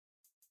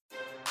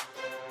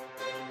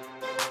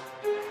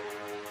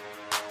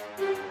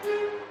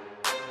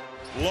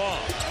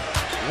Long.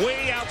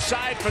 Way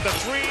outside for the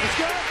three. It's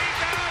good. He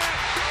got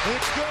it.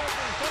 It's good.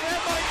 And then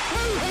by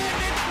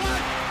two-handed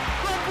clutch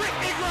from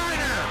Brittany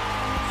Griner.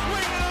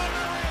 Swing on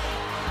the rim.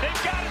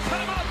 They've got a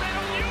timeout. They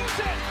don't use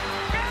it.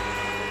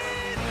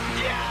 And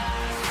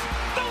yes!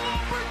 The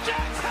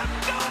Lumberjacks have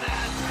done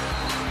it!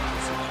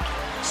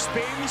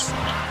 Spins.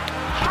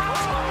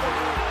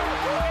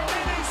 And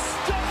then he's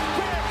stuck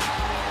back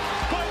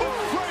by the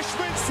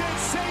freshman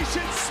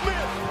sensation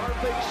Smith.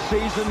 Perfect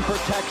season for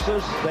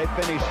Texas. They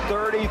finished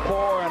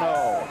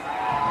 34-0.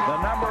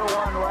 The number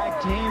one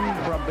ranked team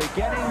from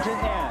beginning to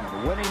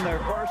end, winning their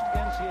first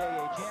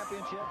NCAA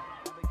championship.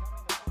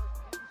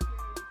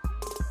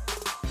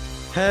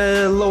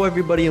 Hello,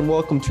 everybody, and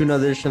welcome to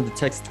another edition of the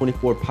Texas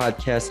 24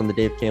 podcast on the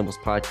Dave Campbell's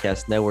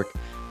Podcast Network.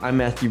 I'm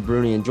Matthew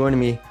Bruni, and joining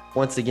me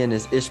once again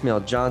is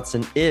Ishmael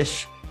Johnson.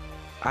 Ish,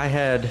 I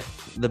had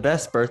the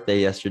best birthday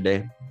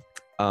yesterday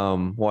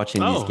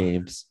watching these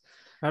games.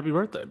 Happy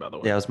birthday, by the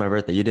way. Yeah, it was my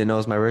birthday. You didn't know it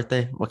was my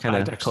birthday? What kind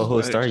of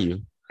co-host are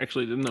you?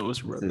 Actually didn't know it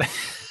was your birthday.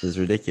 This is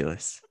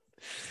ridiculous.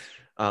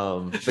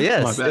 But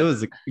yes, it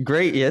was a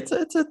great. Yeah,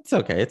 it's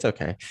okay. It's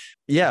okay.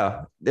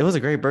 Yeah, it was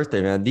a great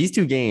birthday, man. These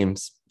two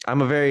games, I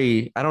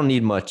don't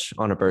need much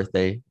on a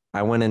birthday.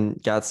 I went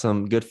and got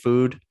some good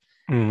food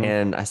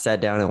and I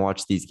sat down and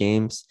watched these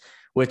games,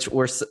 which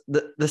were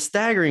the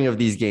staggering of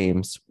these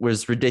games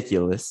was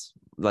ridiculous.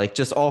 Like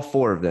just all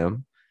four of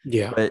them.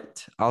 Yeah.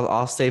 But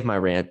I'll save my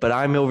rant. But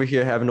I'm over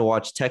here having to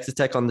watch Texas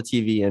Tech on the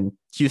TV and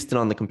Houston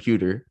on the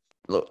computer.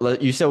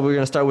 You said we were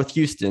going to start with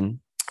Houston.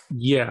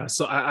 Yeah.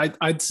 So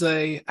I'd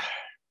say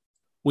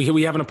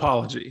we have an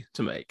apology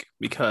to make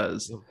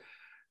because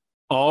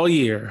all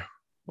year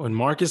when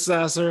Marcus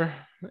Sasser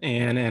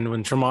and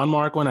when Tremont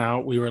Mark went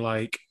out, we were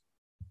like,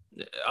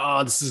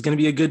 oh, this is going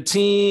to be a good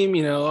team.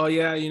 You know, oh,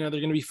 yeah, you know, they're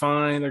going to be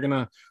fine. They're going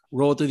to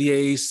roll through the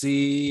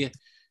AAC.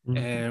 Mm-hmm.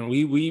 And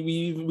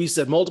we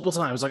said multiple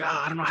times, like,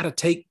 I don't know how to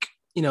take,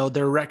 you know,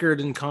 their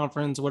record in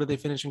conference. What did they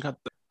finish in?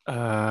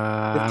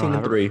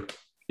 15-3.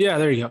 Yeah,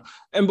 there you go.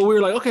 But we were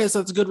like, okay, so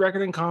that's a good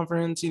record in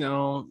conference, you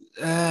know,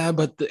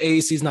 but the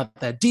AAC is not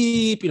that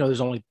deep. You know,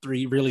 there's only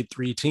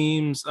three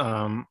teams.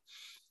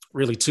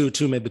 Really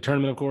two made the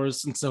tournament, of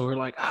course. And so we're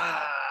like,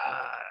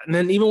 and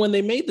then even when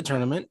they made the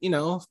tournament, you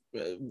know,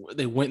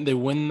 they win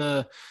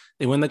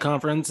the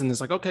conference, and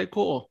it's like, okay,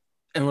 cool.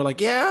 And we're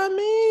like, yeah,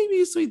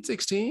 maybe Sweet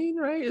 16,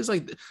 right? It's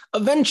like,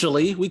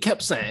 eventually we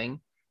kept saying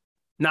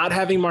not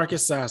having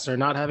Marcus Sasser,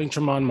 not having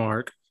Tremont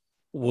Mark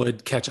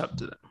would catch up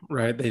to them,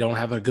 right? They don't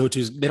have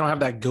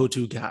that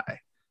go-to guy.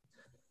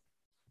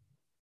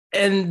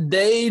 And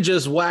they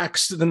just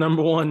waxed the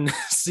number one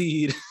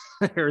seed,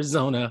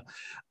 Arizona,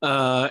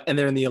 and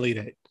they're in the Elite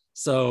Eight.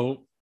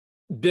 So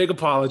big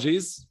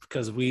apologies,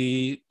 because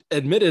we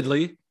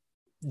admittedly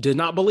did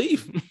not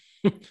believe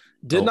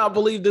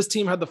this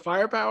team had the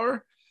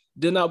firepower,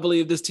 did not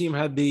believe this team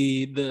had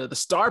the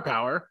star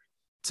power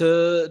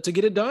to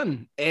get it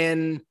done.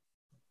 And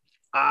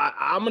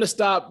I'm going to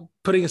stop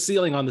putting a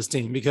ceiling on this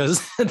team,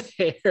 because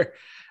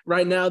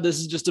right now, this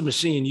is just a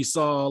machine. You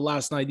saw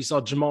last night,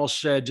 Jamal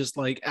Shed just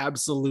like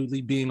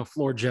absolutely being a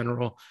floor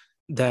general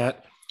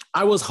that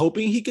I was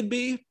hoping he could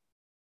be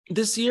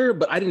this year,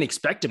 but I didn't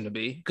expect him to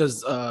be,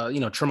 because,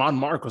 Tremont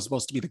Mark was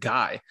supposed to be the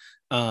guy.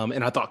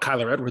 And I thought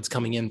Kyler Edwards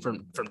coming in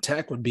from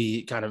Tech would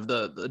be kind of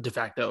the de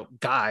facto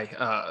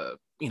guy,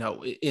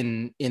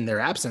 in their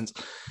absence.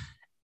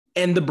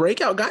 And the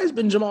breakout guy has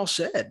been Jamal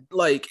Shed.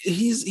 Like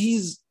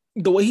he's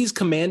the way he's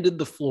commanded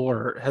the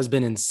floor has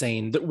been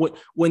insane. That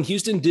when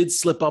Houston did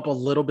slip up a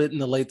little bit in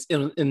the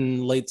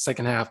late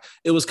second half,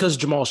 it was because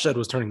Jamal Shed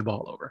was turning the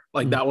ball over.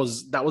 Like that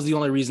was the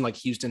only reason like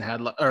Houston had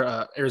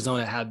or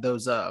Arizona had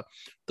those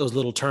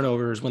little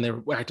turnovers when they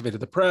activated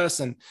the press,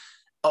 and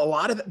a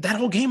lot of that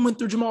whole game went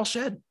through Jamal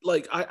Shed.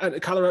 Like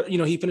Colorado,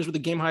 he finished with a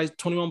game high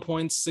 21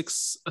 points,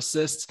 6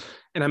 assists,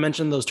 and I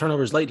mentioned those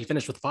turnovers late. He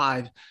finished with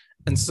 5,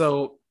 and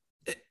so.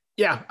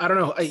 Yeah, I don't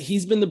know.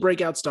 He's been the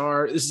breakout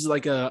star. This is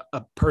like a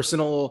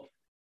personal,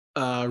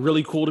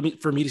 really cool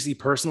for me to see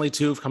personally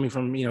too, coming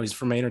from, he's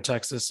from Maynard,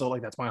 Texas. So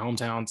like, that's my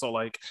hometown. So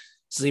like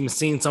seeing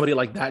somebody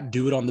like that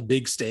do it on the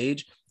big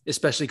stage,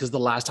 especially because the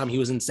last time he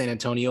was in San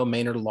Antonio,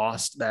 Maynard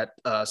lost that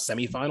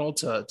semifinal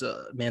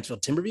to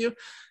Mansfield Timberview.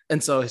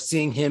 And so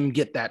seeing him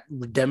get that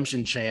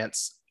redemption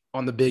chance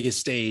on the biggest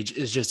stage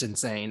is just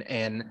insane.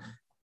 And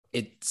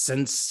it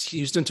sends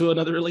Houston to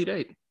another Elite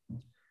Eight.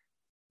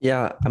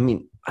 Yeah, I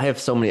mean, I have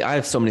so many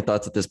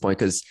thoughts at this point,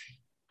 because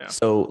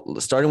so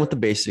starting with the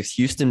basics,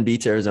 Houston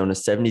beats Arizona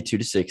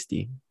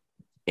 72-60,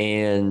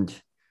 and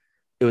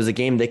it was a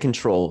game they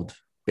controlled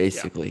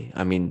basically. Yeah.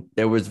 I mean,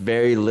 there was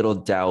very little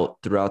doubt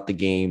throughout the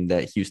game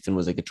that Houston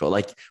was in control.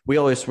 Like we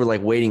always were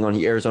like waiting on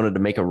Arizona to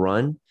make a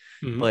run,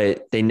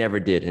 but they never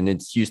did, and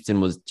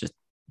Houston was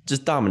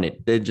just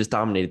dominated. They just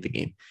dominated the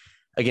game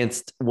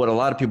against what a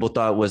lot of people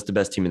thought was the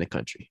best team in the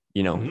country.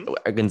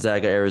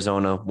 Gonzaga,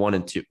 Arizona, 1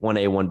 and 2,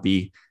 1A,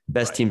 1B,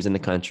 best teams in the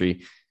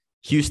country.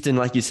 Houston,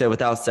 like you said,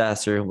 without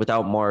Sasser,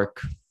 without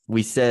Mark,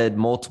 we said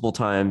multiple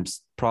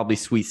times, probably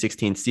Sweet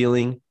 16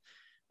 ceiling.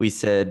 We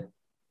said,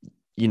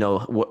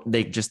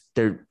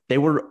 they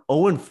were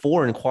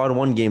 0-4 in quad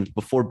one games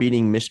before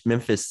beating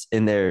Memphis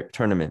in their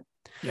tournament.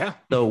 Yeah.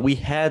 So we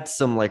had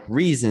some like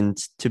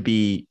reasons to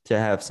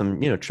have some,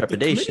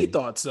 trepidation. The committee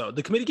thought so.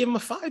 The committee gave him a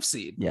 5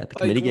 seed. Yeah. The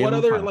committee gave him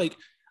a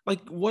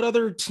 5. What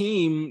other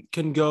team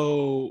can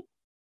go,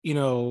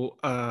 32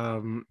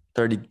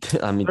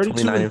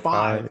 and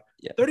 5.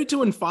 Yeah.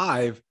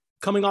 32-5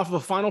 coming off of a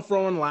Final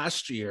Four run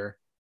last year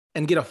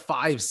and get a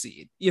 5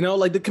 seed.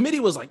 The committee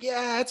was like,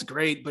 yeah, it's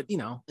great, but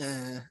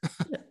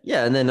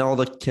Yeah, and then all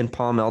the Ken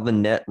Palm, all the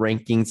net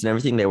rankings and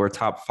everything, they were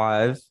top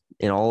 5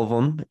 in all of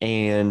them.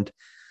 And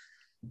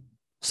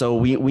so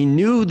we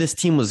knew this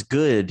team was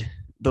good,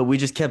 but we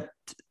just kept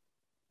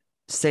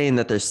saying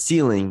that their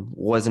ceiling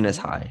wasn't as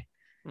high.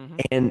 Mm-hmm.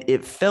 And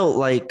it felt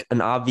like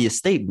an obvious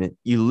statement.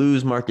 You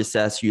lose Marcus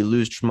Sasser, you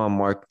lose Tremont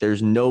Mark.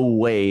 There's no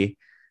way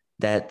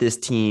that this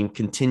team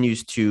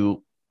continues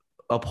to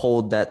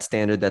uphold that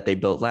standard that they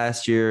built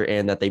last year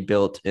and that they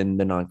built in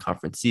the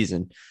non-conference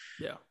season.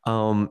 Yeah.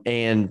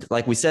 And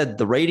like we said,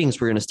 the ratings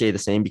were going to stay the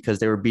same because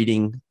they were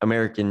beating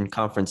American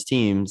Conference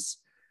teams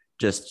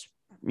just,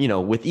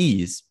 with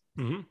ease.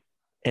 Mm-hmm.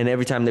 And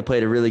every time they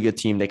played a really good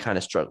team, they kind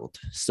of struggled.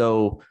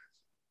 So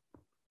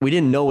we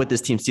didn't know what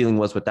this team's ceiling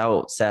was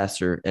without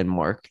Sasser and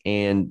Mark.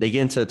 And they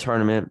get into the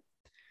tournament.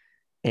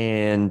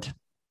 And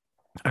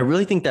I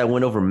really think that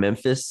win over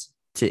Memphis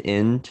to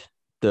end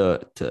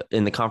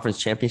in the conference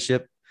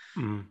championship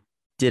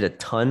did a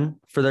ton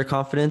for their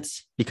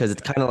confidence, because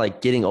it's kind of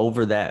like getting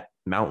over that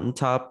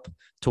mountaintop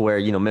to where,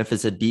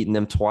 Memphis had beaten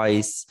them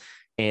twice.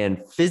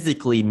 And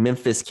physically,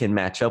 Memphis can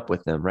match up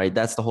with them, right?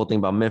 That's the whole thing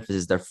about Memphis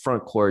is their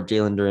front court,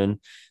 Jalen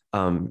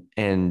Duren,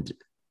 and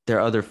their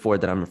other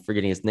forward that I'm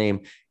forgetting his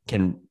name,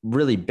 can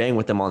really bang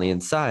with them on the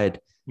inside.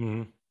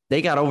 Mm-hmm.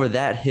 They got over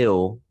that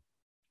hill,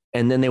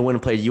 and then they went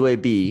and played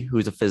UAB,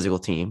 who's a physical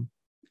team,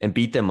 and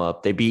beat them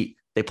up. They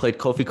played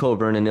Kofi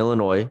Coburn in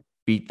Illinois,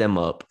 beat them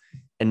up,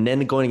 and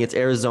then going against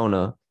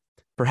Arizona,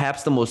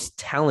 perhaps the most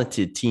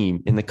talented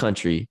team in the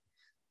country,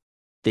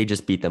 they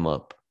just beat them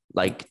up.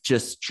 Like,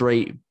 just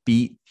straight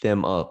beat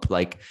them up.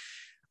 Like,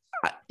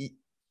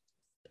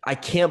 I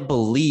can't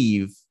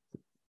believe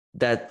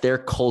that their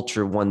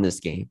culture won this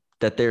game,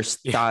 that their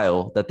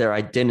style, that their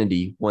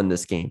identity won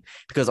this game.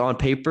 Because on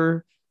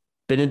paper,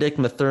 Benedict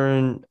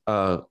Mathurin,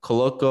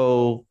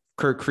 Koloko,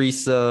 Kurt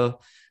Kriisa,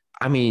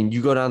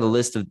 you go down the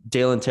list of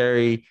Dalen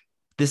Terry,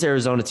 this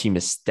Arizona team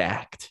is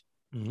stacked,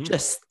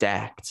 just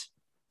stacked.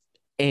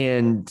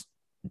 And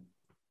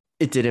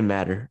it didn't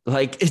matter.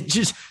 Like, it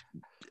just...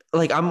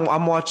 Like,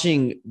 I'm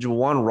watching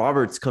Juwan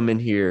Roberts come in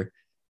here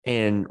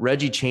and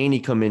Reggie Chaney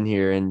come in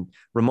here and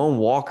Ramon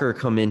Walker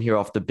come in here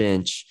off the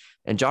bench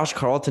and Josh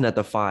Carlton at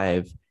the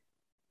 5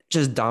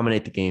 just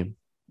dominate the game.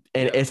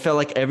 And it felt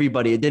like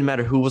everybody, it didn't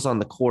matter who was on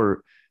the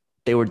court,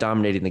 they were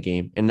dominating the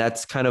game. And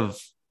that's kind of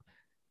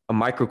a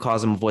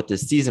microcosm of what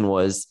this season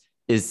was,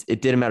 is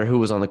it didn't matter who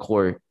was on the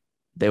court,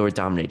 they were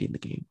dominating the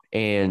game.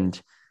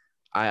 And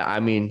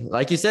I mean,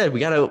 like you said, we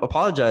got to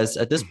apologize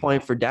at this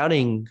point for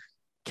doubting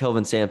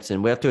Kelvin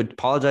Sampson. We have to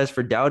apologize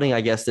for doubting,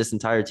 I guess, this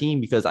entire team,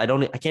 because I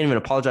can't even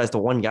apologize to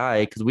one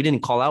guy, because we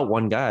didn't call out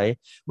one guy.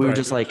 We were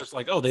just like,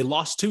 oh, they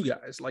lost 2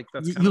 guys. Like,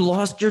 that's you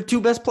lost your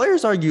 2 best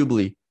players,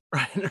 arguably.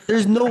 Right.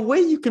 There's no way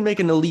you can make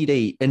an Elite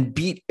 8 and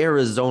beat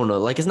Arizona.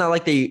 Like, it's not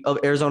like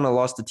Arizona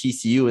lost to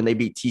TCU and they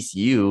beat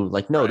TCU.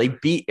 Like, no, They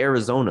beat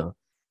Arizona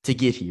to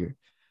get here.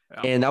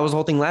 Yeah. And that was the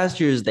whole thing last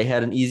year, is they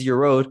had an easier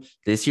road.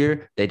 This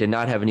year, they did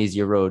not have an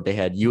easier road. They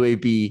had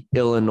UAB,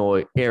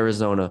 Illinois,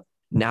 Arizona.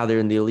 Now they're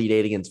in the Elite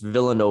 8 against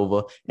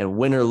Villanova, and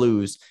win or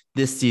lose,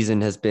 this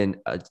season has been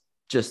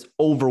just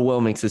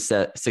overwhelming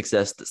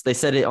success. They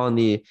said it on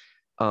the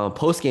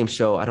post-game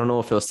show. I don't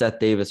know if it was Seth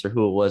Davis or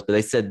who it was, but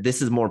they said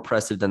this is more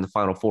impressive than the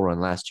Final Four run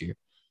last year.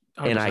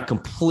 100%. And I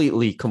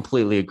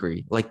completely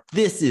agree. Like,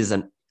 this is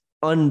an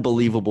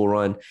unbelievable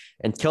run.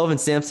 And Kelvin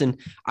Sampson,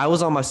 I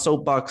was on my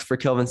soapbox for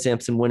Kelvin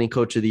Sampson winning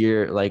Coach of the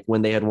Year, like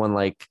when they had won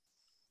like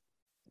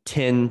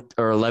 10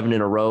 or 11 in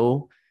a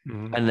row.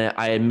 Mm-hmm. And then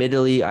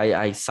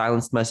I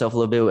silenced myself a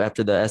little bit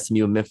after the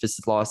SMU and Memphis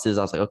losses.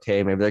 I was like,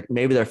 okay,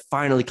 maybe they're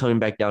finally coming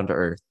back down to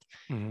earth.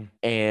 Mm-hmm.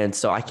 And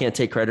so I can't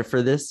take credit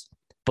for this,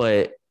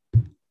 but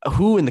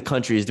who in the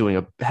country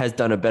has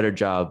done a better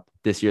job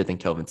this year than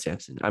Kelvin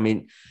Sampson? I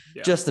mean,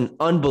 just an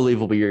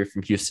unbelievable year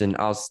from Houston.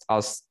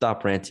 I'll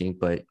stop ranting,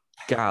 but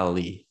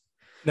golly.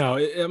 No,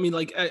 I mean,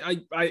 like,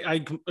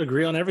 I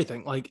agree on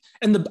everything. Like,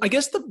 and I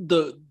guess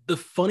the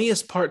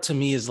funniest part to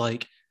me is,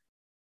 like,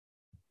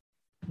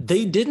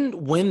 they didn't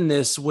win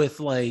this with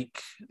like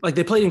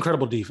they played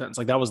incredible defense.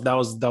 Like, that was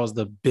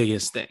the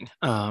biggest thing.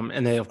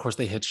 And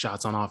they hit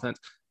shots on offense,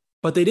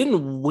 but they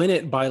didn't win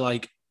it by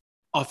like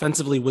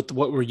offensively with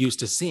what we're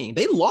used to seeing.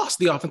 They lost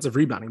the offensive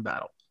rebounding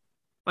battle.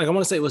 Like, I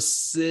want to say it was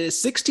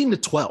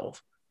 16-12.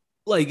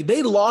 Like,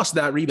 they lost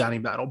that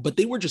rebounding battle, but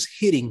they were just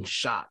hitting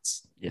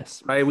shots.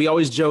 Yes. Right. We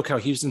always joke how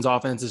Houston's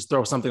offense is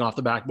throw something off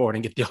the backboard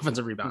and get the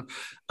offensive rebound.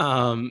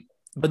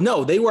 But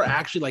no, they were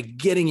actually like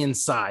getting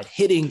inside,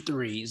 hitting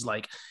threes,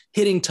 like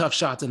hitting tough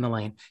shots in the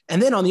lane. And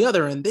then on the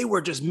other end, they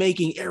were just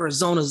making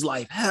Arizona's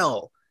life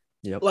hell.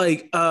 Yep.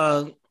 Like,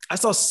 I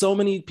saw so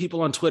many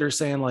people on Twitter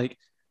saying like,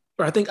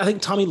 or I think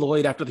Tommy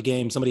Lloyd after the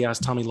game, somebody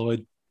asked Tommy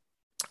Lloyd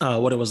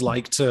what it was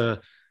like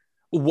to,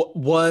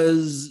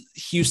 was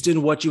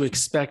Houston what you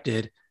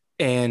expected?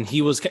 And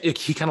he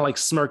kind of like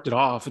smirked it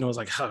off and it was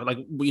like, huh, like,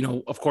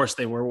 of course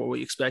they were what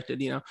we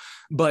expected,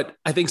 but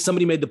I think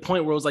somebody made the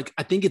point where it was like,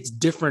 I think it's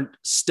different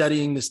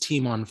studying this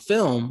team on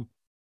film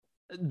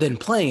than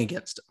playing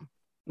against them,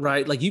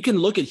 right? Like you can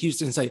look at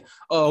Houston and say,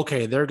 oh,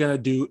 okay, they're going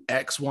to do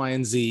X, Y,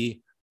 and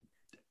Z.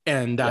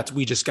 And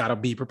we just got to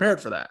be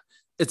prepared for that.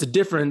 It's a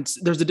difference.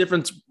 There's a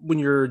difference when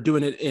you're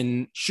doing it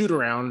in shoot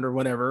around or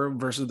whatever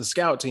versus the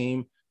scout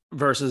team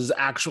versus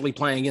actually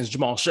playing against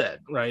Jamal Shed,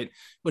 right?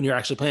 When you're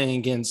actually playing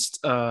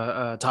against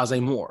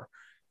Taze Moore.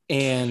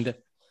 And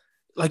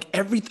like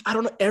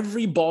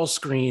every ball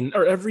screen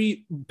or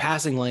every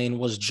passing lane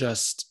was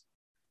just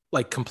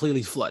like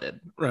completely flooded,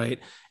 right?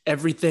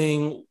 Every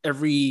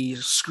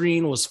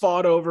screen was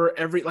fought over.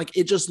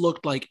 It just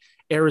looked like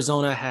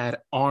Arizona had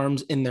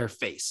arms in their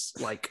face,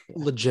 like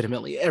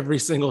legitimately every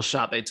single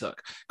shot they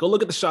took. Go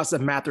look at the shots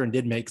that Mathurin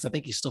did make, because I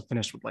think he still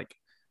finished with like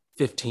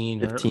 15.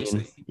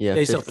 Yeah,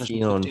 they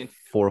 15 on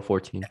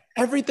 4-14.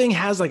 Everything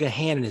has like a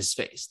hand in his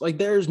face.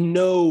 Like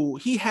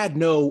he had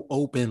no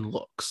open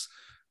looks.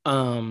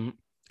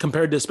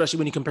 Compared to, especially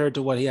when you compare it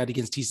to what he had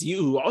against TCU,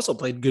 who also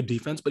played good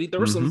defense, but there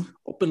were some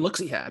open looks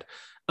he had.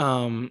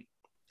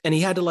 And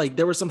he had to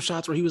there were some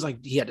shots where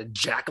he had to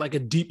jack like a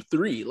deep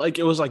three. Like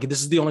it was like,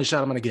 this is the only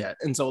shot I'm going to get.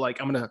 And so like,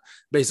 I'm going to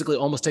basically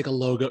almost take a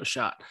logo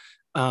shot.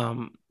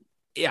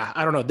 Yeah,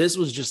 I don't know. This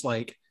was just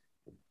like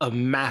a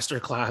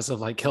masterclass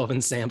of like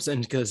Kelvin Sampson,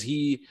 because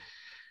I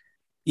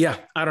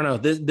don't know.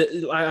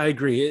 I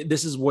agree.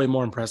 This is way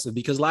more impressive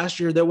because last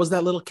year there was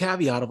that little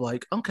caveat of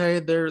like, okay,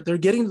 they're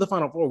getting to the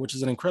Final Four, which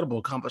is an incredible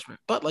accomplishment.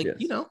 But like,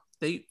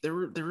 they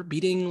were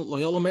beating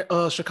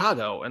Loyola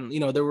Chicago, and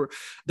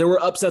there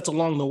were upsets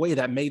along the way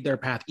that made their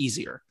path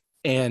easier.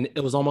 And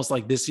it was almost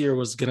like this year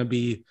was going to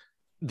be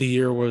the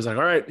year where it was like,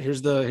 all right,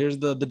 here's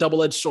the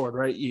double-edged sword,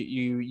 right?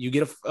 You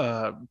get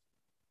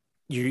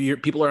your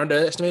people are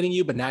underestimating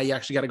you, but now you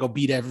actually got to go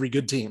beat every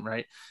good team,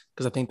 right?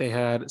 Because I think they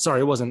had,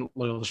 it wasn't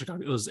Loyola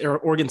Chicago, it was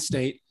Oregon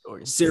State,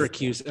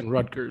 Syracuse, and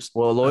Rutgers.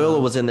 Well, Loyola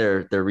was in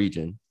their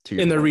region.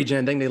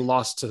 Region, I think they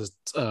lost to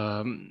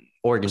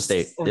Oregon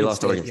State. They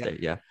lost to Oregon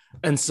State, yeah.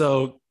 And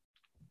so,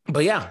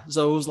 but yeah,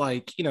 so it was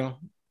like, they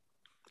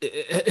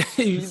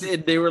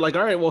were like,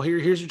 all right, well,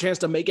 here's your chance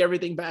to make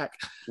everything back.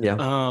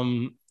 Yeah.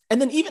 And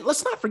then even,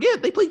 let's not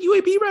forget, they played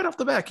UAB right off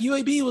the back.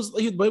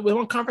 UAB we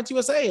won Conference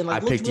USA and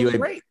looked really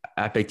great.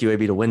 I picked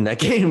UAB to win that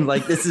game.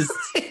 Like this is,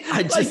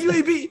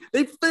 UAB,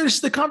 they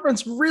finished the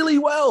conference really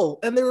well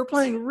and they were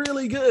playing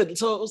really good.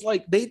 So it was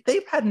like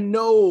they've had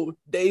no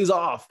days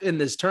off in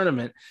this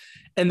tournament,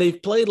 and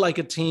they've played like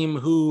a team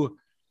who,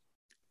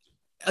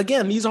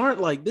 again,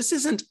 this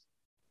isn't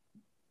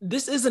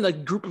a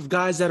group of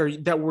guys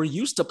that were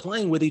used to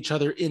playing with each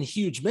other in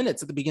huge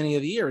minutes at the beginning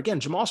of the year. Again,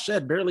 Jamal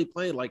Shed barely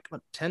played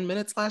 10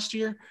 minutes last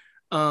year.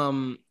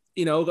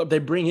 They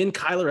bring in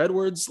Kyler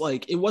Edwards.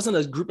 Like it wasn't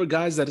a group of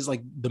guys that is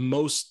like the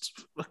most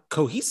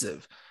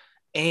cohesive,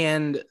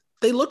 and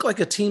they look like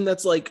a team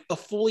that's like a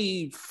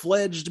fully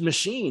fledged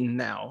machine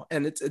now.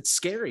 And it's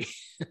scary.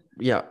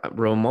 Yeah.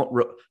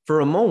 For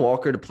Ramon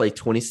Walker to play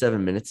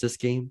 27 minutes this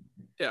game.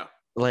 Yeah.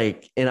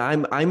 And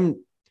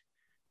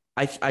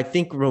I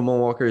think Ramon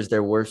Walker is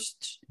their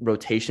worst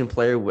rotation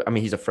player. I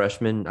mean, he's a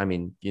freshman. I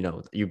mean,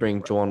 you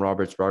bring Juwan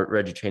Roberts,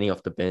 Reggie Chaney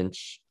off the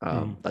bench.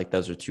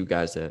 Those are two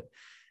guys that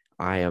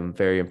I am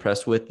very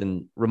impressed with.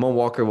 And Ramon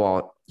Walker,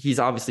 while he's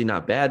obviously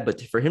not bad, but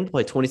for him to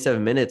play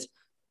 27 minutes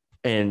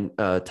and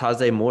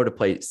Taze Moore to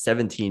play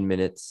 17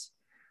 minutes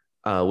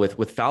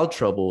with foul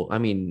trouble, I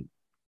mean,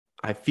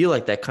 I feel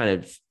like that kind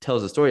of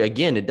tells the story.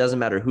 Again, it doesn't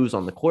matter who's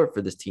on the court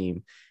for this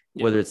team,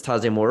 whether it's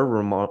Taze Moore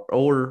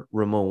or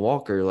Ramon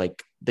Walker,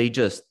 like they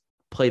just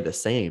play the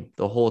same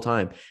the whole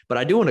time. But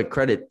I do want to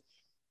credit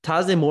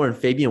Taze Moore and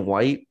Fabian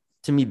White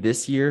to me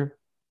this year.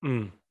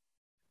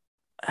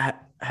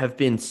 Have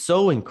been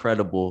so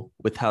incredible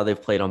with how they've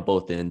played on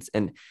both ends.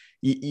 And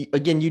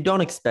again, you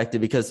don't expect it,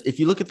 because if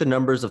you look at the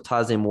numbers of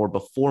Taze Moore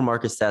before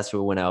Marcus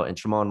Sasser went out and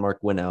Tremont Mark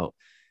went out,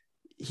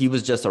 he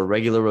was just a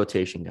regular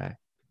rotation guy,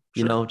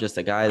 just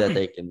a guy that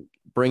they can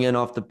bring in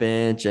off the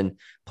bench and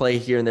play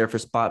here and there for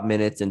spot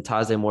minutes. And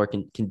Taze Moore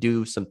can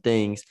do some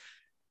things.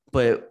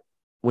 But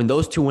when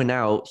those two went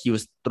out, he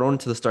was thrown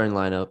into the starting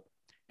lineup.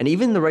 And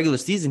even in the regular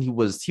season, he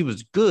was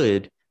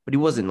good, but he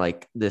wasn't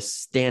like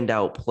this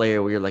standout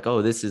player where you're like,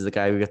 oh, this is the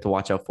guy we have to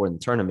watch out for in the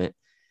tournament.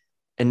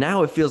 And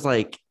now it feels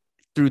like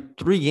through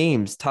 3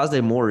 games,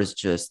 Taze Moore is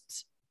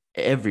just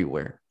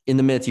everywhere in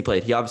the minutes he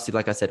played. He obviously,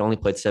 like I said, only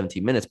played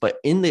 17 minutes, but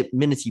in the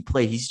minutes he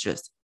played, he's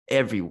just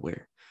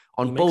everywhere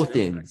on both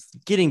ends,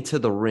 getting to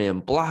the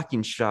rim,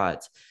 blocking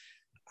shots.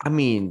 I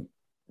mean,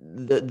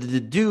 the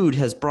dude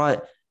has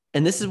brought,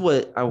 and this is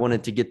what I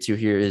wanted to get to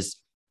here, is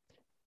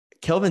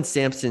Kelvin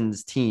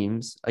Sampson's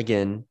teams,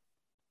 again,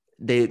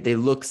 they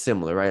look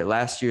similar, right?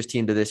 Last year's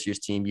team to this year's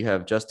team. You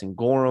have Justin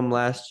Gorham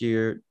last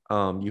year.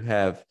 You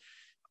have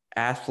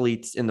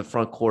athletes in the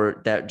front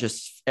court that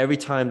just every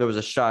time there was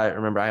a shot,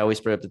 remember, I always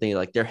bring up the thing,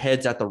 like their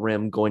head's at the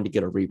rim going to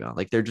get a rebound.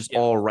 Like they're just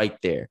all right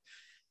there.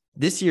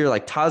 This year,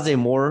 like Taze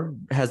Moore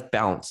has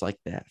bounce like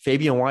that.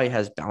 Fabian White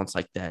has bounce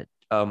like that.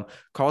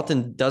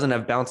 Carlton doesn't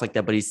have bounce like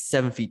that, but he's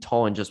 7 feet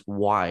tall and just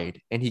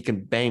wide, and he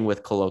can bang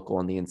with Koloko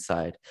on the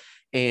inside.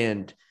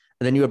 And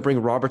then you would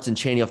bring Roberts and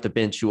Chaney off the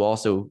bench who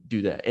also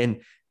do that.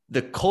 And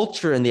the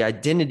culture and the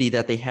identity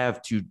that they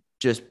have to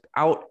just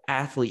out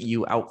athlete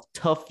you, out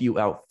tough you,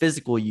 out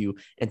physical you,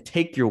 and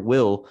take your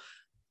will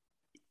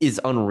is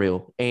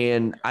unreal.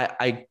 And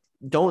I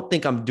don't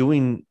think I'm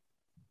doing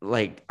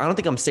I don't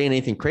think I'm saying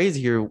anything crazy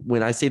here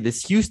when I say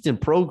this Houston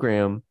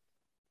program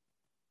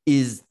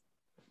is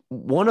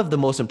one of the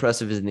most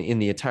impressive in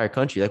the entire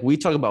country. Like we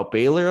talk about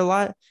Baylor a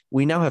lot.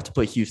 We now have to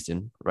put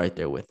Houston right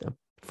there with them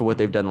for what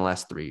they've done the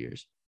last 3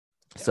 years.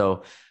 Yeah,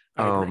 so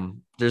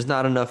there's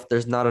not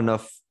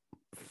enough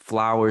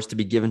flowers to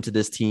be given to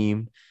this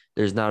team.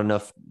 There's not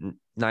enough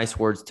nice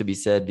words to be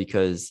said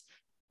because,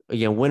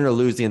 again, win or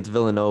lose against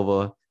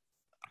Villanova,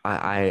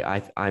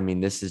 I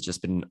mean, this has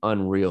just been an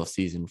unreal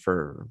season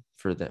for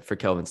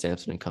Kelvin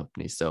Sampson and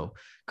company. So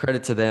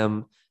credit to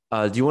them.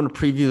 Do you want to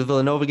preview the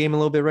Villanova game a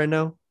little bit right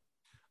now?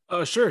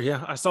 Sure.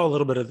 Yeah. I saw a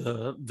little bit of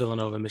the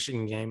Villanova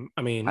Michigan game.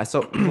 I mean, I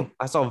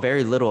saw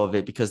very little of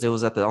it because it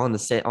was on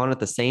at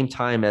the same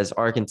time as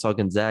Arkansas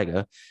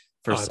Gonzaga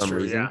for some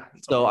reason. Yeah.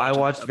 So I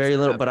watched very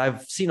little, but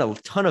I've seen a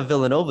ton of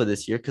Villanova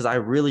this year because I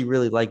really,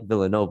 really like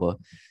Villanova.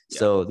 Yeah.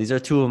 So these are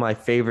two of my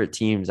favorite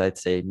teams. I'd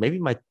say maybe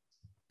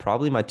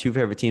probably my two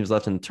favorite teams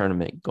left in the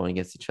tournament going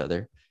against each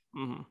other.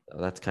 Mm-hmm. So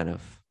that's kind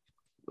of,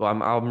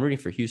 well, I'm rooting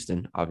for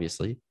Houston,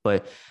 obviously,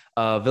 but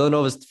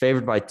Villanova's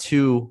favored by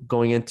 2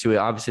 going into it.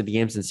 Obviously, the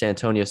game's in San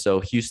Antonio, so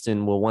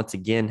Houston will once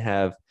again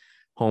have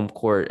home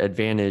court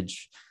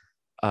advantage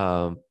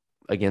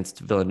against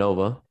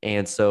Villanova.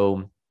 And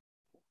so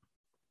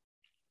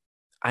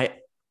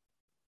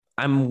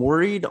I'm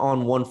worried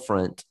on one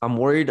front. I'm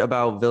worried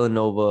about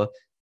Villanova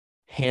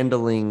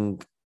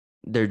handling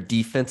their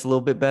defense a little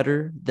bit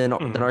better than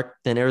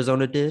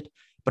Arizona did.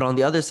 But on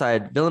the other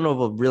side,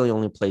 Villanova really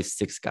only plays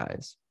 6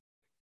 guys.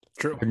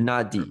 True. They're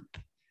not deep.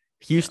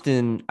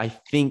 Houston, I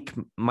think,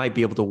 might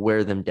be able to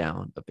wear them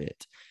down a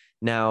bit.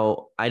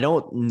 Now, I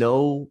don't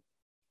know.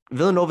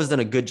 Villanova's done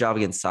a good job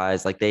against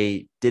size. Like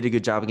they did a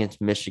good job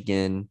against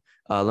Michigan.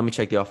 Let me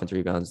check the offensive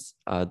rebounds.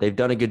 They've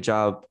done a good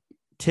job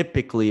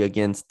typically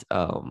against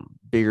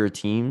bigger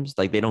teams.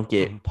 Like they don't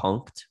get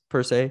punked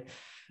per se.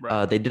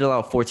 Right. They did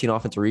allow 14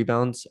 offensive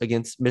rebounds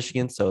against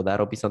Michigan, so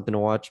that'll be something to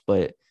watch.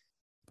 But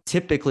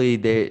typically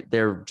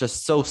they're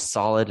just so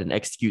solid and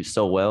execute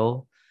so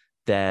well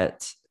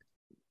that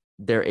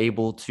they're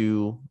able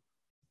to,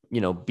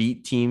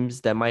 beat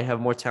teams that might have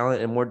more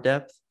talent and more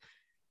depth.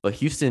 But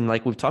Houston,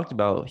 like we've talked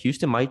about,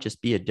 Houston might just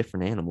be a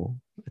different animal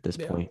at this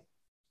point.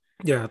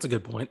 Yeah, that's a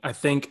good point. I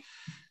think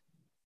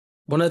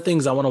one of the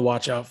things I want to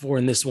watch out for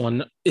in this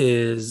one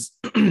is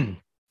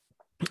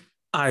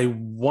I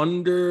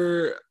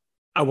wonder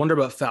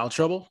about foul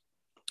trouble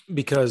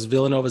because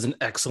Villanova is an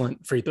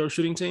excellent free throw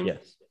shooting team.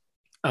 Yes.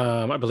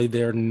 I believe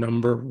they're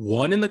number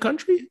 1 in the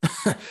country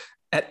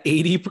at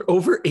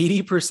over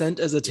 80%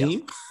 as a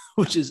team,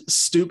 which is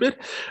stupid.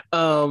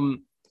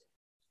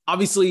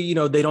 Obviously,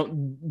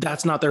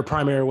 that's not their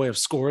primary way of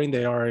scoring.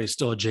 They are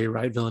still a Jay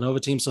Wright Villanova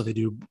team, so they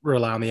do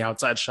rely on the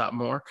outside shot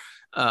more.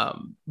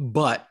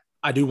 But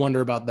I do wonder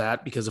about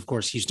that because, of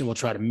course, Houston will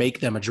try to make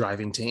them a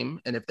driving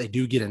team. And if they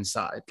do get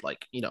inside,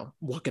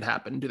 what could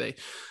happen?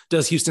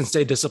 Does Houston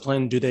stay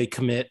disciplined? Do they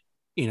commit,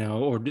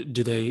 or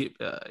do they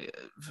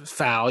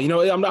foul?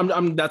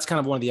 That's kind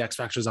of one of the X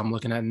factors I'm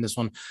looking at in this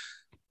one.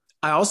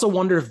 I also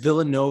wonder if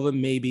Villanova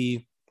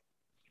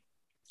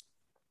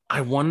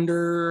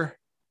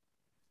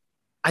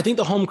I think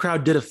the home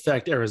crowd did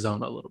affect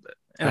Arizona a little bit.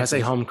 And I say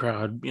home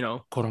crowd,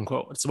 quote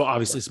unquote. It's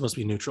obviously supposed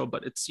to be neutral,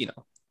 but it's,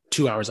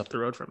 2 hours up the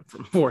road from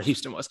where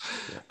Houston was.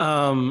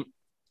 Yeah.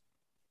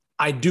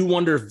 I do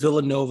wonder if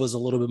Villanova is a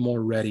little bit more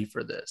ready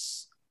for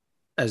this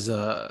as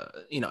a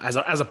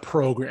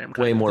program.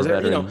 Way more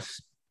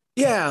veterans.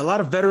 A lot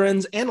of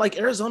veterans. And like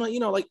Arizona,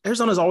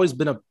 Arizona's always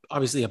been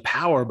obviously a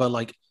power,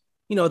 but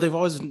they've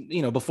always,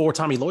 before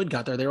Tommy Lloyd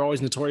got there, they were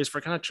always notorious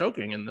for kind of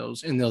choking in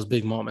those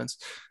big moments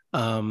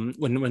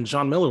when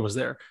Sean Miller was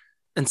there.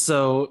 And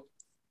so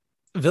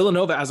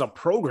Villanova as a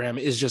program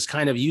is just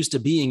kind of used to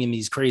being in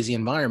these crazy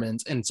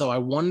environments. And so I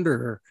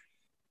wonder,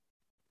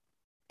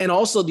 and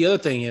also the other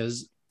thing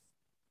is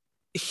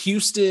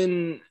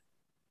Houston,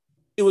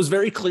 it was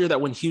very clear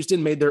that when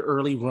Houston made their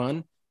early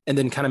run and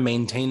then kind of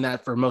maintained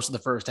that for most of the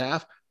first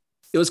half,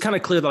 it was kind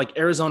of clear that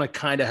Arizona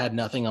kind of had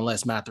nothing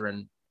unless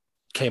Mathurin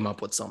came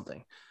up with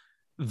something.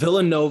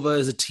 Villanova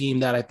is a team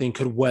that I think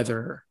could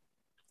weather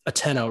a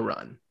 10-0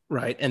 run,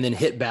 right? And then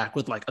hit back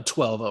with a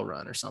 12-0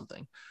 run or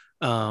something.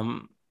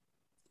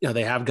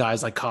 They have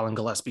guys like Colin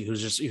Gillespie,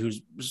 who's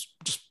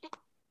just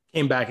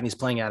came back and he's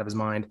playing out of his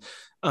mind.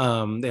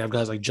 They have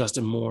guys like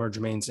Justin Moore,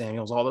 Jermaine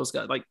Samuels, all those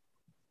guys.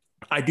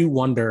 I do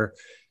wonder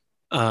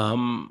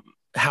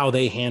how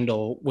they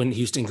handle when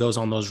Houston goes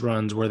on those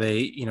runs where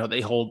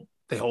they hold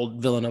they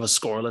hold Villanova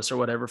scoreless or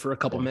whatever for a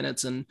couple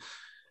minutes, and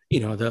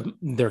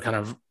they're kind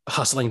of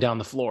hustling down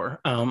the floor.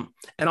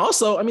 And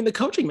also, I mean, the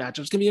coaching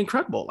matchup is going to be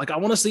incredible. Like, I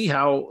want to see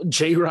how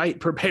Jay Wright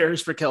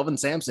prepares for Kelvin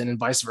Sampson and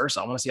vice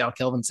versa. I want to see how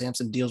Kelvin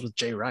Sampson deals with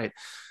Jay Wright.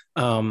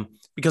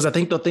 Because I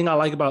think the thing I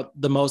like about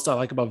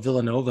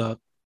Villanova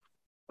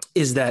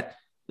is that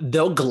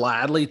they'll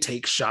gladly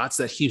take shots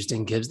that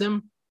Houston gives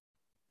them.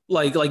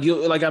 Like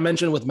I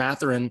mentioned with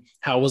Mathurin,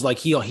 how it was like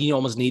he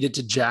almost needed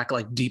to jack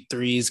like deep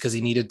threes because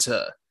he needed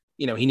to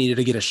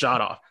get a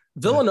shot off.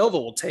 Villanova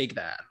will take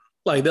that.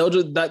 Like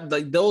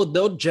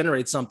they'll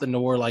generate something to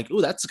where like,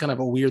 ooh, that's kind of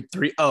a weird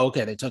three. Oh,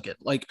 okay, they took it.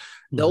 Like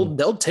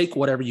they'll take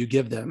whatever you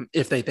give them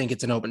if they think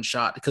it's an open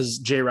shot, because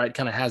Jay Wright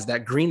kind of has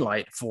that green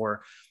light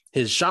for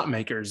his shot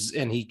makers,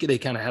 and they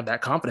kind of have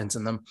that confidence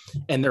in them,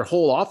 and their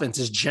whole offense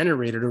is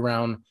generated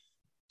around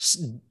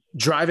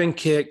driving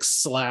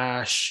kicks /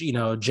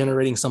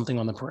 generating something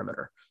on the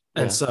perimeter.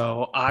 And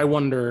so I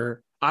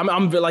wonder.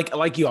 I'm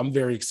like you. I'm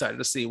very excited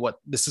to see what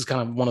this is.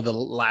 Kind of one of the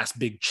last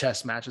big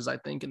chess matches, I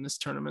think, in this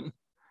tournament.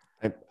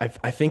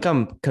 I think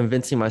I'm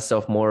convincing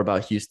myself more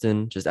about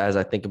Houston just as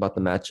I think about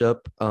the matchup.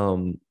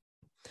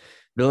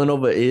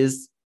 Villanova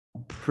is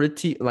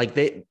pretty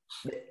like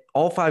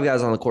all 5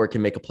 guys on the court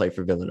can make a play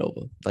for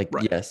Villanova.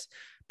 Yes,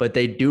 but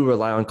they do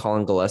rely on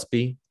Colin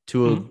Gillespie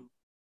to a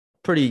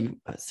pretty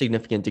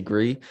significant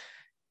degree.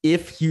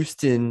 If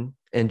Houston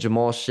and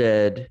Jamal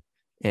Shed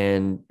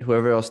and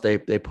whoever else they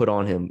put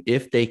on him,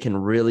 if they can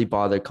really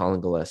bother Colin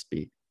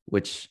Gillespie,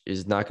 which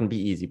is not going to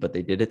be easy, but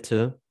they did it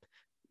to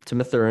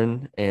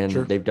Mathurin, and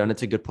they've done it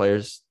to good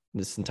players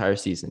this entire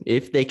season.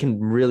 If they can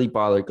really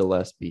bother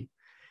Gillespie,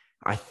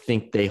 I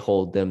think they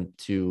hold them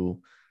to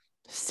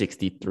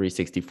 63,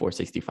 64,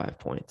 65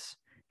 points,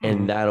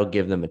 and that'll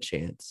give them a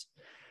chance.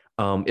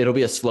 It'll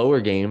be a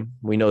slower game.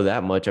 We know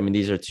that much. I mean,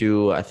 these are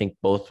two, I think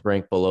both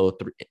ranked below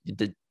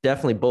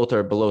definitely both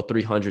are below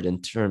 300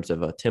 in terms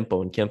of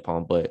tempo and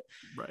KenPom, but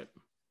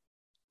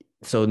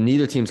so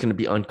neither team's going to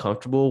be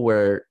uncomfortable,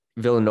 where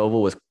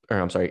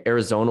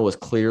Arizona was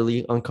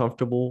clearly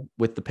uncomfortable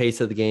with the pace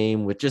of the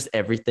game, with just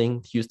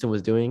everything Houston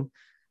was doing.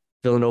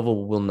 Villanova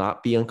will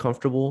not be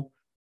uncomfortable,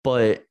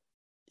 but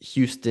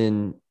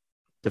Houston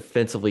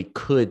defensively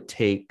could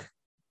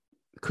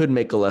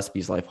make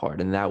Gillespie's life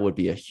hard, and that would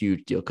be a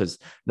huge deal because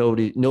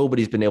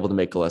nobody's been able to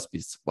make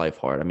Gillespie's life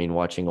hard. I mean,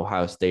 watching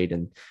Ohio State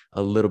and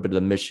a little bit of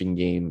the Michigan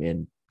game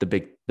and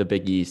the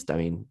Big East, I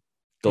mean,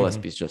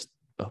 Gillespie's just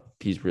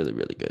he's really,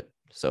 really good.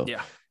 So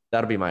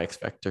that'll be my X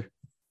factor.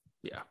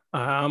 Yeah.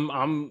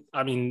 I'm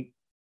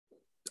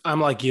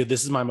like you.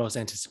 This is my most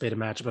anticipated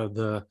matchup of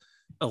the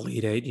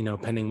Elite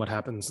Eight, pending what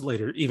happens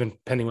later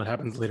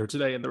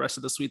today and the rest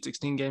of the Sweet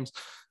 16 games.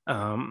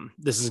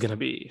 This is going to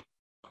be,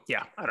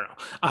 I don't know.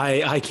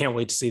 I can't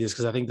wait to see this,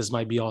 because I think this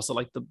might be also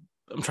like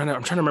I'm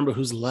trying to remember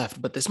who's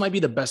left, but this might be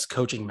the best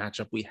coaching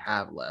matchup we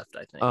have left,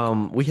 I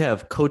think. We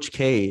have Coach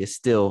K is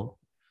still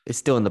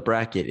in the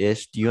bracket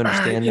ish. Do you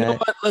understand that?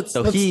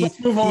 He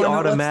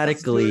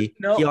automatically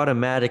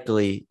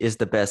is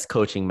the best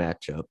coaching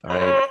matchup. All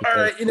right. All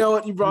right. You know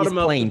what? You brought him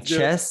up. He's playing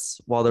chess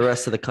while the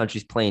rest of the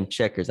country's playing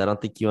checkers. I don't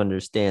think you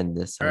understand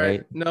this. All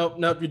right. Nope.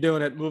 You're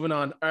doing it. Moving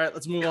on. All right.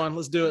 Let's move on.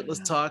 Let's do it.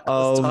 Let's talk.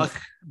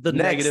 The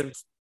negative.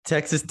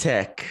 Texas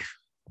Tech.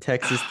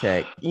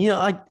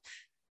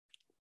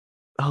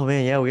 Oh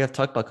man, yeah, we have to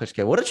talk about Coach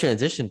K. What a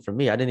transition for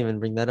me. I didn't even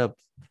bring that up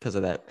because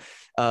of that.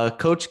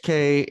 Coach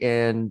K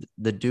and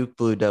the Duke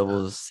Blue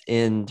Devils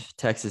end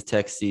Texas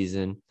Tech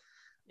season.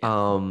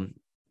 For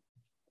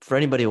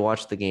anybody who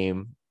watched the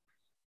game,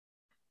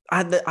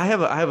 I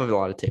have a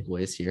lot of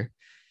takeaways here.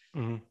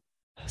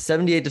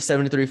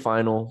 78-73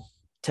 final.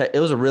 It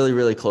was a really,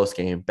 really close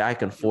game,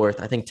 back and forth.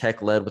 I think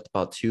Tech led with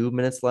about 2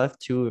 minutes left,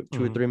 two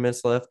or 3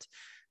 minutes left,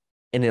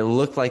 and it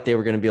looked like they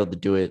were going to be able to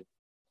do it.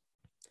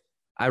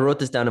 I wrote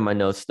this down in my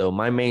notes, though.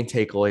 My main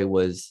takeaway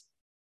was,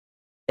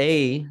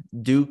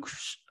 Duke,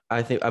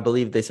 I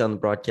believe they said on the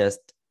broadcast,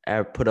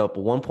 put up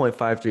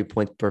 1.53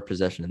 points per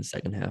possession in the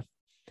second half.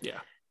 Yeah.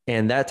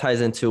 And that ties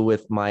into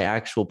with my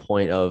actual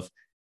point of,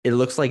 it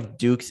looks like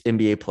Duke's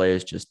NBA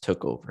players just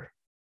took over.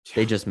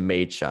 They just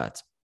made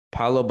shots.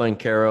 Paolo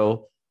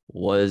Banchero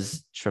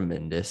was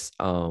tremendous.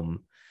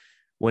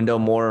 Wendell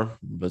Moore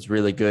was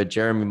really good.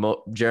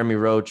 Jeremy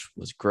Roach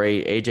was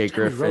great. AJ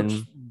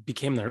Griffin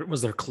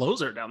was their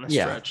closer down the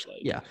stretch.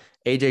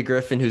 AJ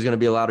Griffin, who's going to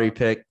be a lottery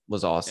pick,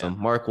 was awesome.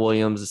 Mark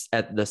Williams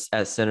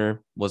at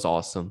center was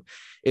awesome.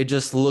 It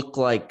just looked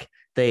like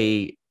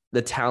the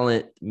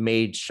talent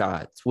made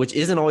shots, which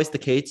isn't always the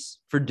case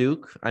for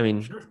Duke. I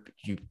mean,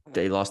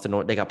 they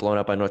got blown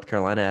up by North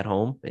Carolina at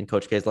home in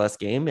Coach K's last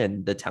game,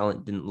 and the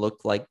talent didn't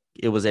look like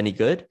it was any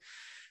good.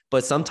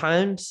 But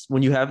sometimes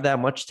when you have that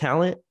much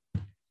talent,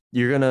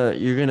 you're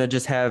gonna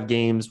just have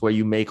games where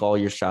you make all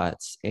your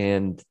shots,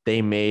 and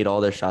they made all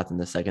their shots in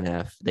the second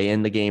half. They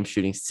end the game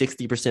shooting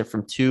 60%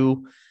 from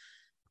two.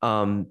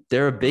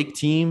 They're a big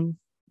team.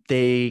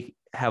 They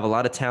have a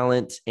lot of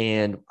talent,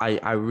 and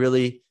I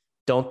really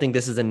don't think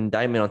this is an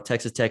indictment on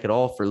Texas Tech at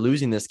all for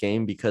losing this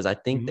game, because I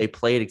think they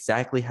played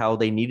exactly how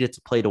they needed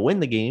to play to win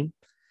the game.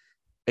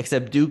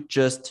 except Duke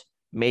just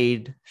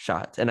made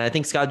shots. And I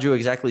think Scott Drew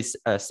exactly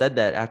said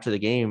that after the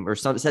game, or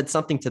said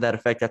something to that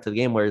effect after the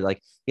game, where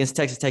like against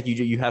Texas Tech,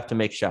 you have to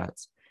make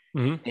shots.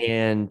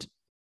 And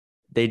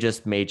they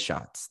just made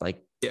shots.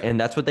 Like, and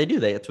that's what they do.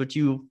 That's what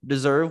you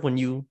deserve when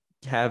you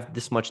have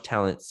this much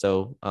talent.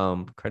 So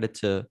credit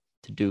to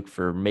Duke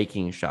for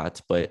making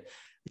shots, but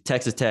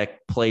Texas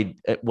Tech played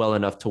well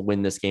enough to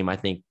win this game. I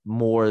think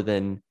more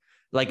than,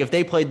 like, if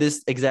they played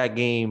this exact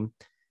game,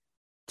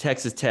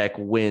 Texas Tech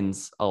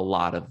wins a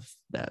lot of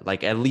that.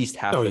 Like at least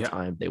half the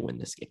time they win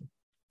this game.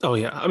 Oh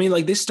yeah. I mean,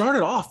 like they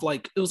started off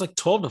like it was like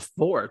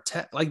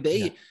 12-4. Like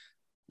they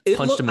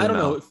punched them in the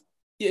mouth.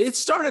 It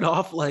started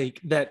off like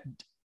that.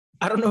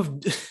 I don't know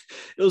if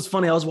it was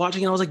funny. I was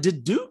watching and I was like,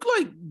 did Duke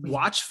like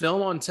watch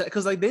film on Tech?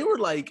 Because like they were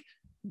like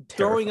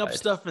throwing up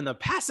stuff in the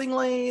passing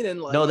lane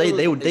and like, no,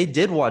 they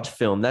did watch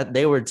film. That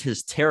they were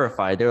just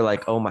terrified. They were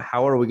like, oh my,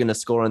 how are we going to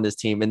score on this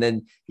team? And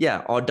then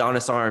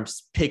Adonis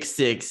Arms pick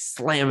six,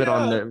 slam it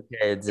on their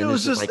heads. And it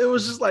was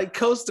just like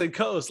coast to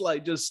coast,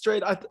 like just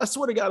straight. I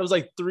swear to God, it was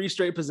like 3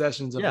 straight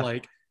possessions of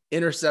like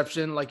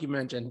interception, like you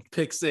mentioned,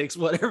 pick six,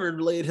 whatever,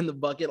 laid in the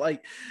bucket.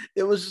 Like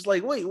it was just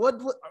like, wait, what?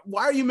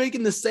 Why are you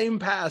making the same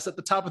pass at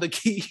the top of the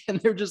key? And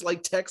they're just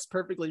like text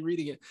perfectly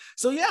reading it.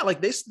 So yeah,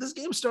 like this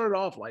game started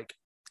off like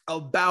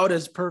about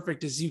as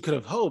perfect as you could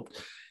have hoped.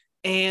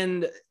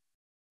 And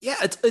yeah,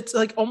 it's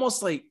like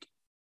almost like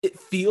it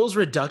feels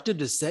reductive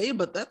to say,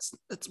 but that's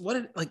what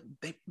it like.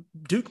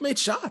 Duke made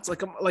shots.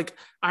 Like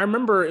I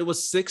remember it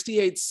was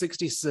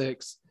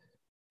 68-66.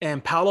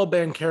 And Paolo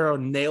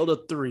Banchero nailed a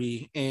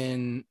 3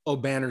 in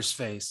O'Banner's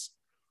face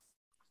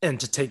and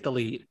to take the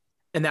lead.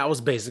 And that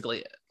was basically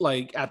it.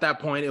 Like at that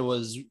point, it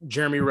was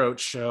Jeremy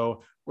Roach's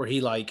show where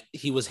he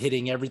was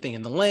hitting everything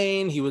in the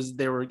lane.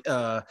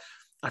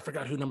 I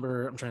forgot who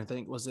number, I'm trying to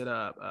think. Was it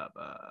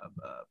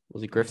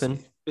was it Griffin?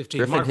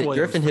 15.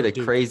 Griffin hit a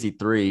crazy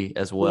 3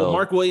 as well.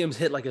 Mark Williams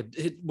hit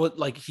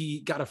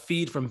he got a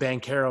feed from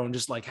Banchero and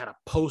just like had a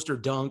poster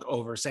dunk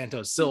over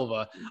Santos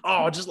Silva.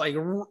 Oh, just like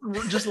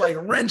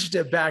wrenched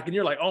it back. And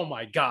you're like, oh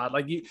my God.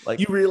 Like you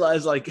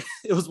realize like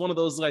it was one of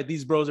those, like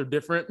these bros are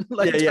different.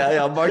 Like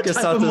yeah. Marcus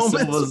Santos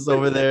Silva was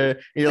over there.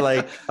 And you're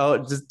like, oh,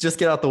 just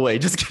get out the way.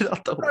 Just get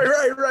out the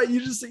way. Right.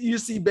 You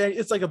see Bang.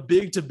 It's like a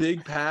big to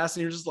big pass.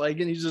 And you're just like,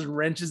 and he just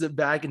wrenches it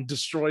back and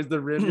destroys the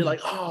rim. You're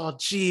like, oh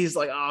geez,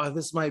 like, oh,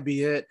 this might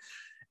be it.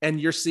 And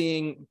you're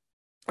seeing,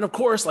 and of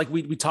course, like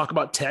we talk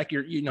about Tech,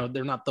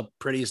 they're not the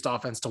prettiest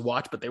offense to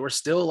watch, but they were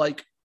still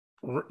like,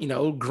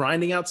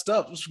 grinding out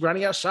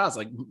shots.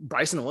 Like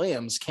Bryson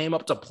Williams came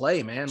up to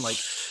play, man. Like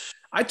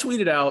I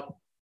tweeted out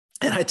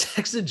and I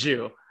texted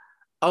you.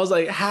 I was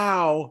like,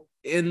 how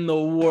in the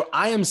world?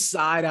 I am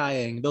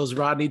side-eyeing those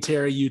Rodney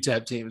Terry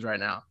UTEP teams right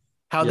now.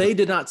 How they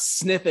did not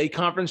sniff a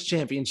conference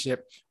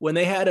championship when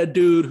they had a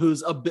dude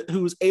who's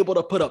able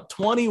to put up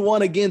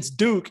 21 against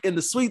Duke in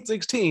the Sweet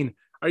 16.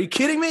 Are you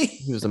kidding me?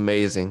 He was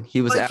amazing.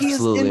 He was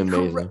absolutely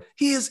amazing.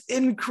 He is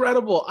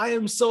incredible. I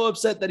am so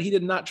upset that he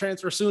did not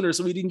transfer sooner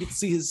so we didn't get to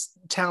see his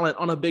talent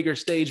on a bigger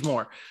stage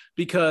more,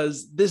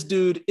 because this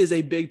dude is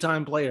a big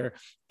time player.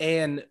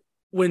 And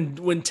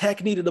when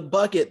Tech needed a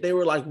bucket, they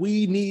were like,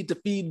 we need to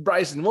feed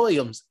Bryson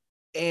Williams.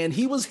 And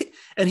he was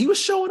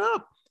showing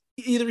up.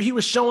 Either he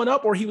was showing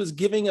up or he was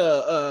giving there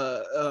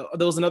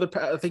was another,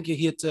 I think he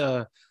hit,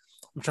 I'm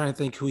trying to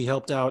think who he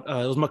helped out.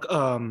 It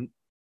was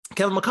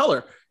Kevin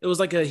McCullough. It was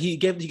like he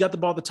got the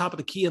ball at the top of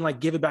the key and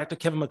like gave it back to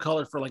Kevin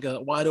McCullough for like a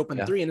wide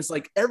open 3. And it's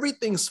like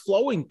everything's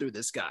flowing through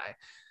this guy.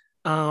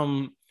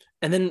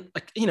 And then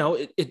like,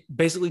 it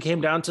basically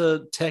came down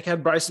to Tech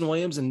had Bryson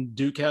Williams and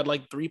Duke had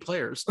like 3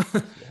 players. 3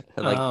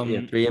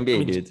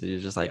 NBA dudes.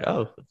 You're just like,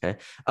 oh, okay.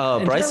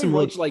 Bryson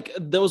Roach, like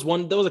there was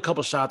a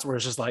couple shots where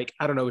it's just like,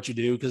 I don't know what you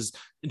do, because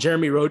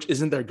Jeremy Roach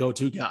isn't their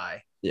go-to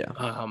guy.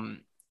 Yeah.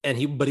 And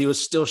he was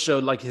still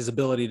showed like his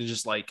ability to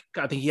just like,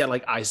 I think he had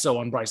like ISO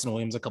on Bryson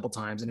Williams a couple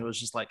times, and it was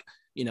just like,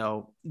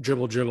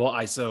 dribble,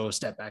 ISO,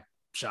 step back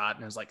shot.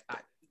 And I was like, I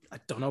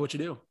don't know what you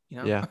do.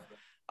 Yeah.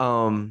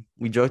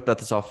 We joked about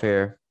this off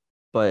air,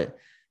 but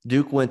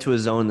Duke went to a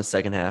zone in the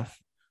second half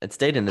and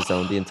stayed in the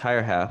zone the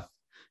entire half.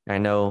 I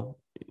know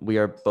we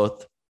are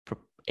both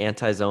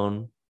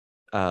anti-zone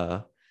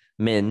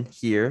men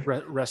here.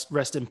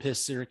 Rest in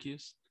piss,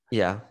 Syracuse.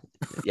 Yeah.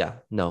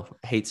 No,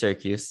 hate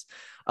Syracuse.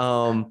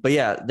 But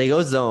yeah, they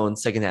go zone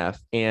second half.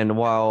 And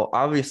while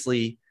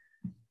obviously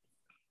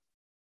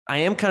I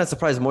am kind of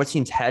surprised more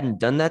teams hadn't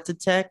done that to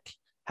Tech.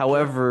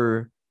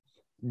 However,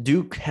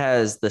 Duke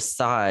has the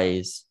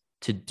size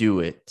to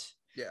do it.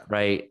 Yeah.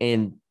 Right.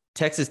 And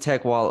Texas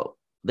Tech, while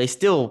they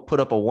still put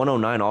up a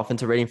 109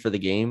 offensive rating for the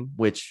game,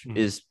 which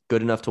is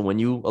good enough to win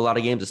you a lot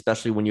of games,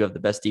 especially when you have the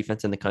best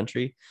defense in the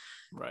country.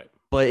 Right.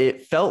 But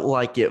it felt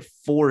like it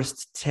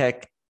forced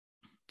Tech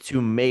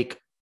to make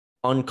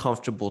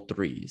uncomfortable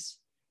threes.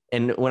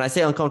 And when I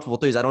say uncomfortable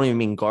threes, I don't even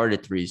mean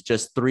guarded threes,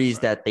 just threes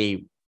that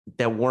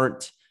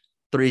weren't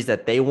threes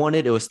that they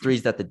wanted. It was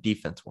threes that the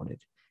defense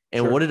wanted.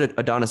 And what did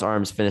Adonis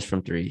Arms finish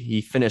from 3? He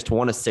finished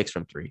 1 of 6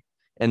 from 3.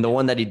 And the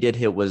one that he did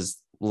hit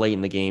was late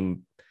in the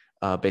game,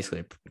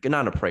 basically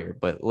not a prayer,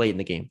 but late in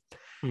the game.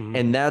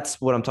 And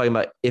that's what I'm talking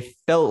about. It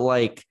felt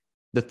like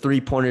the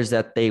 3-pointers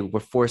that they were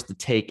forced to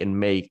take and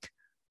make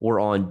were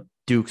on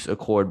Duke's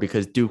accord,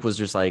 because Duke was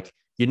just like,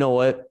 you know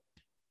what?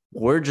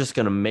 We're just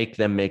going to make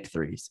them make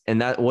threes.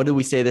 And that, what did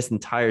we say this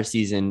entire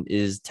season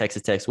is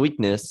Texas Tech's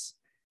weakness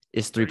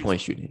is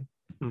 3-point shooting.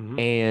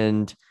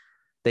 And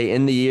they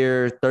end the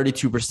year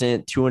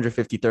 32%,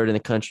 253rd in the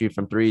country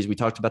from threes. We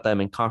talked about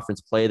them in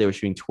conference play. They were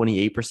shooting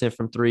 28%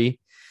 from three.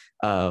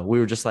 We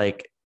were just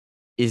like,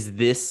 is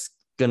this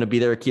going to be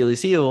their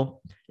Achilles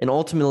heel? And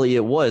ultimately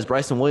it was.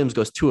 Bryson Williams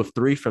goes 2 of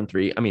 3 from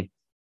three. I mean,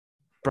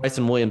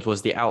 Bryson Williams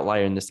was the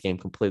outlier in this game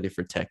completely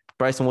for Tech.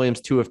 Bryson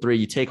Williams, 2 of 3.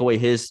 You take away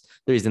his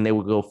threes and they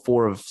will go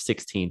 4 of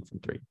 16 from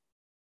three.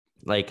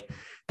 Like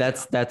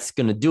that's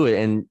going to do it.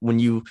 And when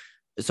you,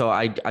 so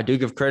I do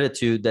give credit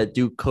to that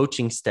Duke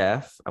coaching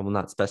staff. I will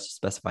not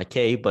specify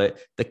K, but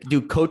the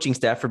Duke coaching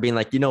staff for being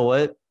like, you know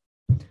what?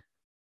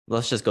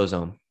 Let's just go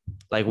zone.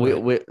 Like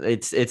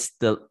it's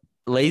the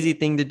lazy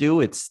thing to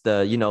do. It's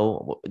the,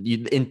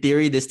 in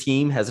theory, this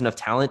team has enough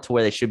talent to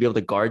where they should be able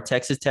to guard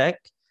Texas Tech,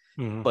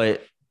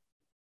 but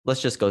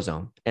let's just go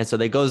zone. And so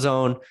they go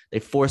zone. They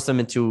force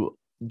them into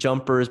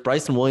jumpers.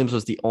 Bryson Williams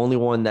was the only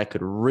one that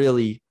could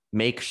really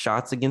make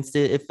shots against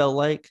it, it felt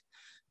like.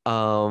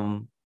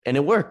 And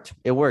it worked.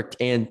 It worked.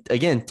 And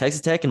again,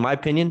 Texas Tech, in my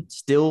opinion,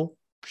 still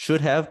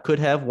could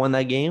have won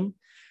that game.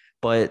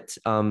 But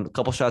a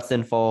couple shots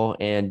didn't fall,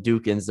 and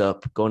Duke ends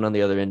up going on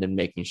the other end and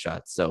making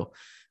shots. So,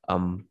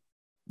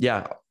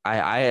 yeah,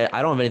 I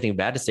don't have anything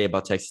bad to say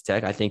about Texas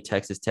Tech. I think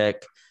Texas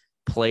Tech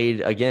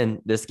played, again,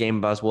 this game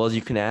about as well as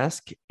you can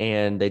ask,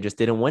 and they just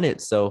didn't win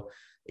it. So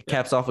it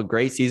caps off a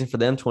great season for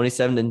them,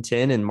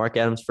 27-10 in Mark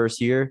Adams'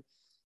 first year.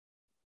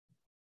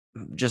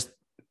 Just,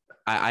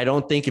 I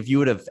don't think if you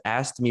would have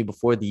asked me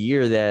before the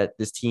year that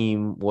this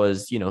team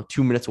was,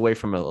 2 minutes away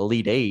from an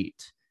Elite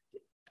Eight,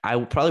 I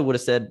probably would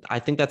have said, I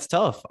think that's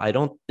tough. I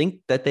don't think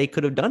that they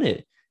could have done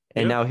it.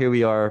 And now here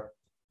we are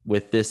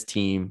with this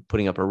team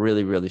putting up a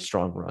really, really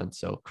strong run.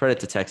 So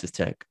credit to Texas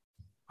Tech.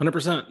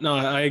 100%. No,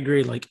 I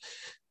agree. Like,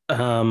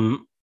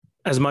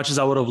 as much as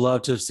I would have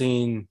loved to have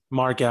seen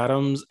Mark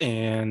Adams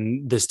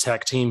and this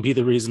Tech team be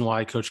the reason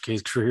why Coach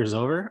K's career is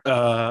over,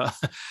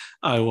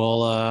 I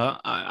will.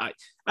 I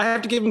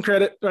have to give him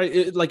credit,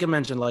 right? Like I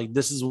mentioned, like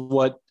this is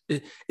what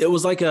it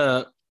was like.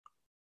 It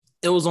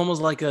was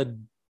almost like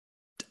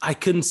I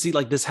couldn't see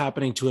like this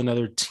happening to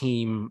another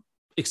team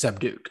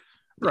except Duke,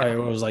 right? It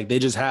was like they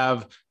just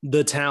have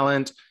the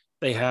talent.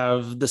 They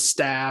have the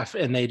staff,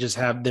 and they just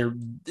have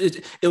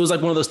it was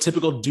like one of those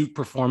typical Duke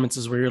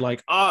performances where you're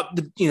like,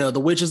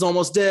 the witch is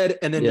almost dead.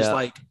 And then just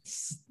like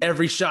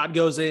every shot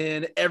goes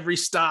in, every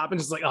stop. And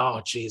it's like,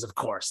 oh, geez, of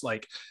course.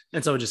 Like,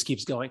 and so it just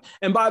keeps going.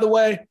 And by the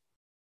way,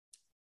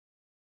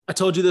 I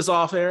told you this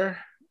off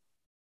air.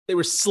 They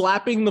were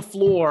slapping the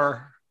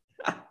floor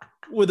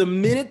with a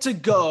minute to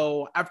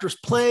go after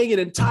playing an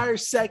entire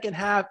second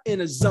half in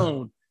a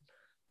zone.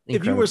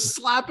 Incredible. If you were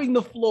slapping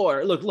the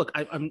floor, look,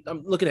 I'm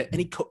looking at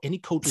any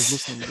coach is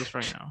listening to this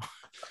right now.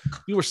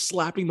 You were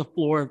slapping the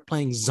floor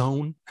playing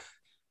zone,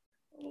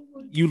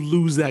 you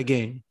lose that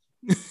game.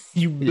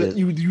 You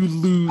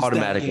lose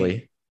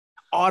automatically.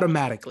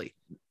 Automatically.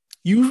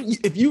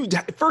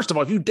 First of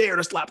all, if you dare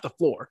to slap the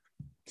floor,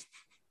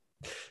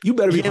 you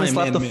better be playing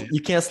man.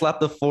 You can't slap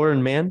the floor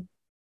in man.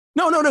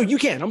 No, you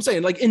can't. I'm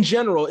saying, like, in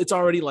general, it's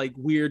already like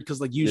weird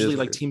because like usually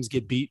like teams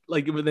get beat.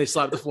 Like when they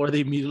slap the floor, they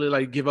immediately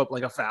like give up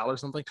like a foul or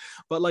something.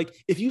 But like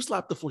if you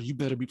slap the floor, you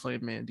better be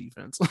playing man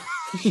defense.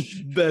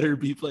 Better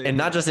be playing. And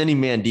not just any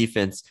man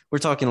defense. We're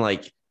talking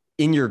like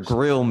in your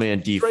grill man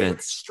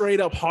defense. Straight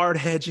up hard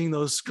hedging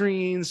those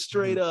screens,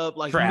 straight up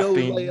like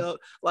trapping. No layup,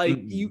 like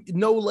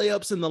no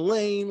layups in the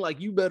lane. Like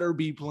you better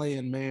be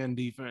playing man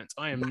defense.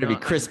 I am not be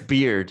Chris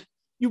Beard.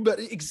 You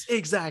better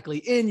exactly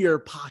in your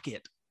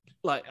pocket.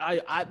 Like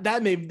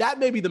that may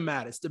be the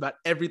maddest about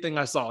everything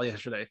I saw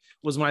yesterday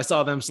was when I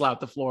saw them slap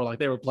the floor like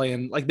they were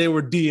playing, like they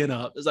were D'ing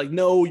up. It's like,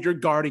 no, you're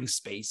guarding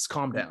space.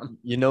 Calm down.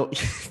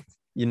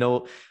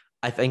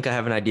 I think I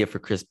have an idea for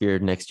Chris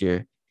Beard next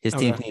year. His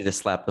teams need to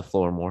slap the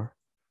floor more.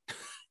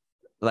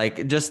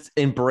 Like just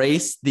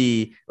embrace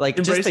the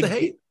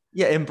hate.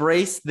 Yeah,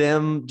 embrace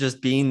them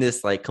just being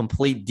this like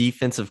complete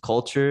defensive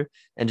culture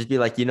and just be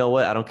like, you know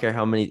what? I don't care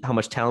how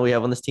much talent we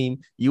have on this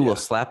team. You will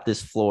slap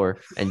this floor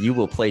and you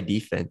will play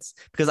defense.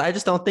 Because I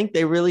just don't think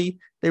they really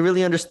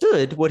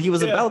understood what he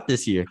was about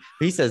this year.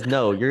 He says,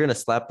 no, you're gonna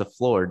slap the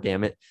floor,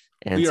 damn it.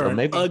 And we are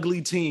maybe an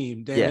ugly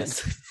team, damn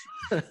it.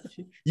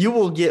 You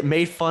will get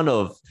made fun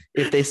of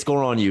if they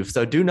score on you.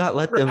 So do not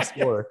let them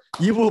score.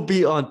 You will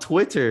be on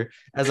Twitter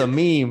as a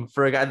meme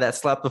for a guy that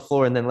slapped the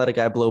floor and then let a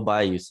guy blow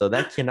by you. So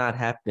that cannot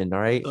happen. All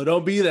right. So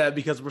don't be that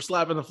because we're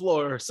slapping the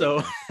floor.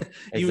 So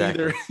you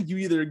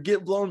either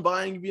get blown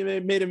by and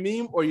you made a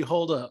meme or you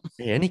hold up.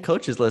 Yeah, any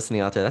coaches listening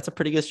out there, that's a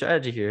pretty good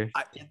strategy here.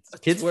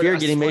 Kids fear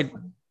getting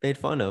made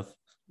fun of.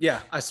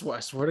 Yeah, I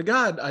swear to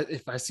God,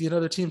 if I see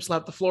another team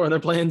slap the floor and they're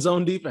playing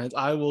zone defense,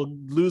 I will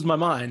lose my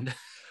mind.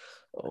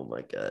 Oh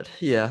my God.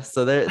 Yeah.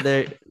 So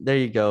there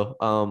you go.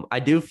 I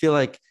do feel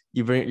like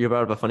you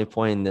brought up a funny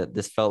point that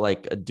this felt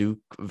like a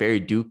very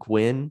Duke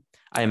win.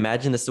 I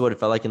imagine this is what it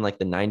felt like in like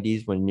the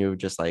 90s when you were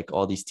just like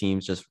all these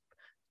teams just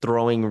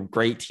throwing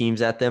great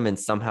teams at them and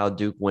somehow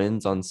Duke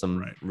wins on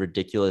some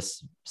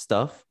ridiculous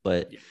stuff.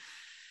 But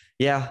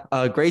yeah,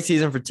 great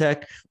season for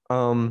Tech.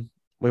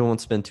 We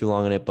won't spend too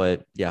long on it,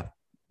 but yeah,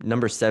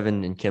 number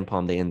 7 in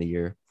KenPom, they end the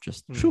year.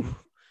 Just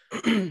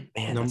man,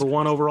 number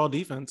 1 overall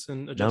defense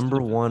and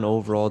number 1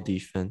 overall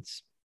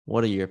defense.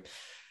 What a year.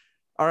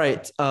 All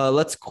right,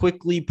 let's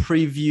quickly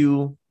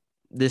preview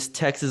this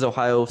Texas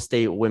Ohio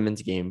State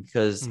women's game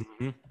because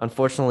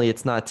unfortunately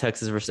it's not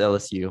Texas versus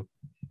LSU,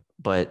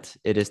 but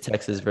it is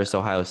Texas versus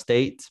Ohio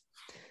State.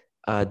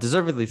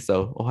 Deservedly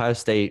so. Ohio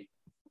State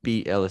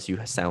beat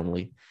LSU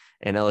soundly,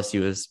 and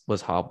LSU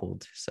was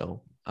hobbled.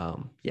 So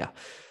yeah,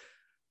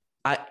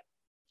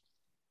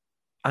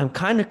 I'm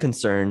kind of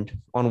concerned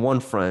on one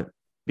front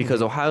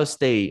because Ohio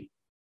State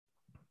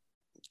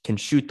can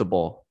shoot the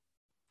ball.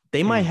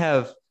 They might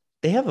have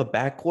a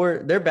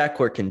backcourt. Their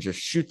backcourt can just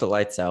shoot the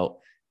lights out.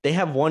 They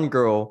have one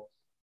girl,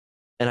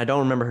 and I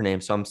don't remember her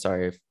name, so I'm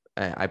sorry if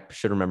I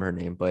should remember her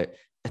name, but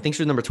I think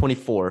she was number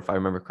 24, if I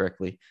remember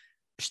correctly.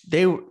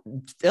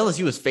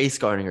 LSU was face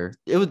guarding her.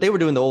 They were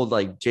doing the old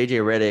like JJ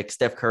Redick,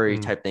 Steph Curry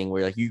type thing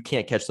where like you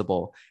can't catch the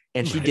ball,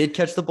 and she did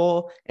catch the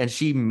ball, and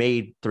she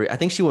made 3. I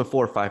think she went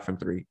 4 or 5 from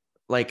 3.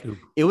 Like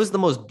it was the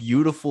most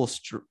beautiful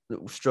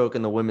stroke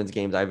in the women's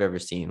games I've ever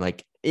seen.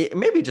 Like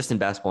maybe just in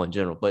basketball in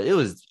general, but it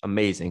was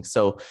amazing.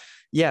 So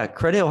yeah,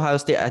 credit Ohio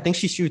State. I think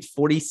she shoots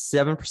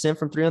 47%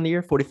 from 3 on the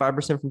year,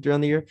 45% from 3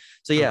 on the year.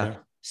 So yeah,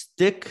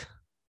 stick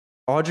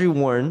Audrey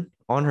Warren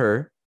on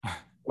her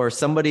or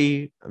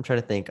somebody. I'm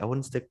trying to think. I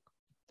wouldn't put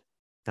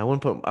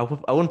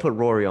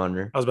Rory on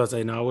her. I was about to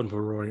say, no, I wouldn't put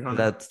Rory on her.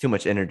 That's too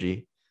much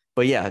energy.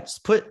 But yeah,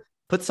 just put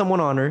someone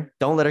on her.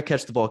 Don't let her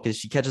catch the ball because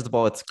she catches the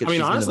ball. It's good. I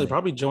mean, honestly,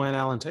 probably Joanne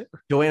Allen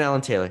Taylor. Joanne Allen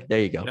Taylor. There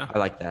you go. Yeah. I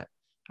like that.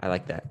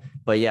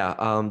 But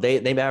yeah,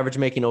 they average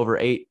making over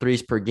 8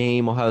 threes per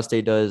game. Ohio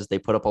State does. They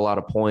put up a lot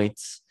of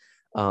points.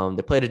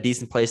 They played a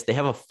decent place. They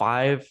have a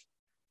 5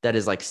 that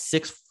is like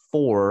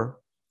 6'4"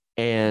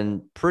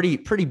 and pretty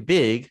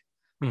big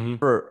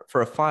for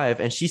a 5.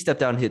 And she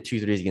stepped out and hit 2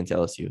 threes against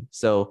LSU.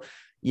 So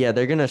yeah,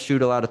 they're gonna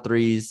shoot a lot of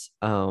threes.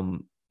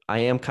 I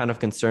am kind of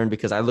concerned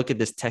because I look at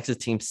this Texas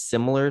team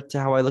similar to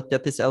how I looked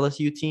at this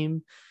LSU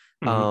team,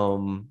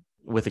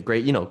 with a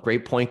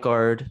great point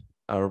guard,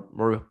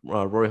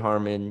 Rory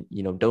Harmon.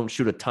 Don't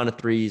shoot a ton of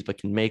threes, but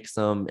can make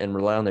some and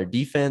rely on their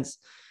defense.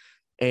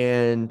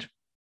 And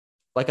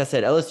like I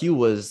said, LSU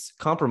was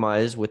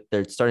compromised with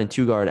their starting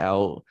 2 guard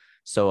out,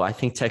 so I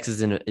think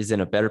Texas is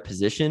in a better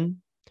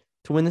position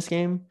to win this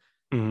game.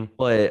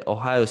 But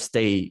Ohio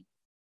State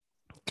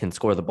can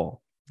score the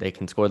ball. They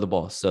can score the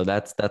ball. So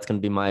that's going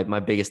to be my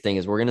biggest thing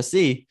is we're going to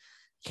see,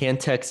 can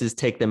Texas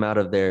take them out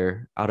of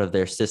their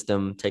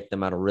system, take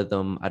them out of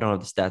rhythm? I don't have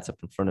the stats up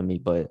in front of me,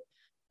 but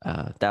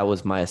that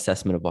was my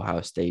assessment of Ohio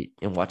State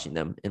in watching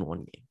them in one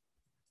game.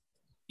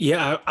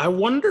 Yeah, I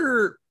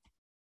wonder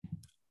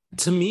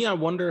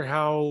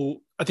how,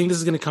 I think this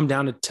is going to come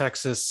down to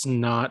Texas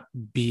not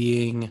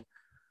being,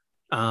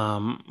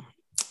 not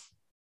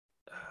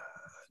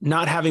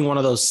having one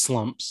of those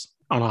slumps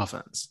on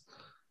offense.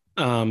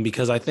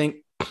 Because I think,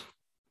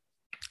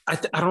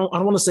 I don't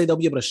want to say they'll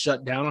be able to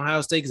shut down Ohio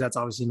State because that's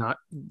obviously not,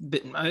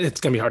 it's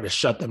going to be hard to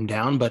shut them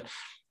down. But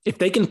if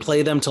they can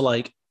play them to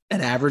like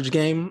an average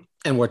game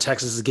and where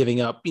Texas is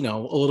giving up, a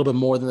little bit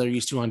more than they're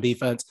used to on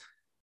defense,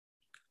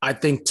 I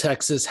think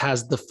Texas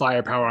has the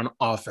firepower on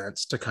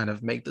offense to kind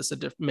of make this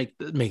make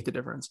the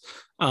difference.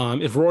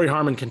 If Rory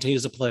Harmon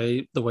continues to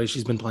play the way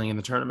she's been playing in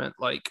the tournament,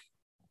 like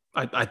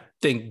I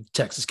think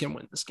Texas can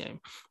win this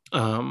game.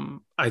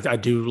 I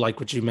do like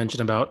what you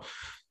mentioned about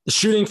the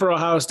shooting for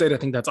Ohio State. I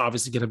think that's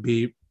obviously going to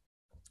be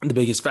the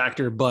biggest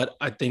factor, but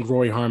I think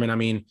Rory Harmon, I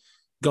mean,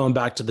 going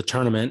back to the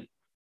tournament,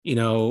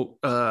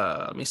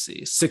 let me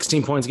see,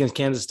 16 points against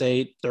Kansas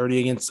State, 30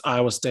 against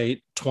Iowa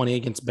State, 20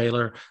 against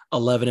Baylor,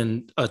 10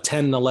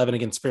 and 11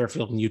 against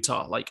Fairfield and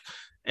Utah.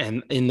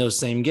 And in those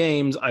same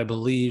games, I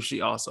believe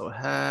she also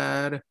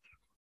had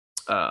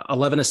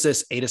 11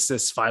 assists, 8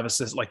 assists, 5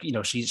 assists.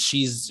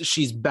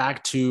 She's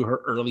back to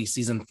her early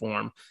season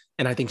form.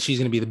 And I think she's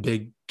going to be the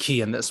big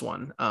key in this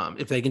one.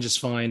 If they can just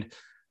find,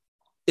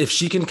 if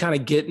she can kind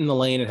of get in the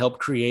lane and help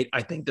create,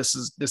 I think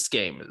this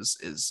game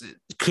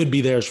could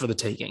be theirs for the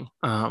taking.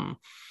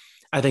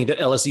 I think that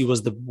LSU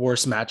was the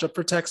worst matchup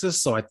for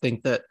Texas. So I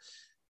think that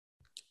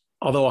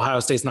although Ohio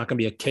State's not going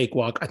to be a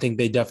cakewalk, I think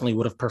they definitely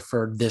would have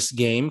preferred this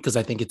game because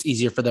I think it's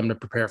easier for them to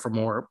prepare for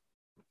more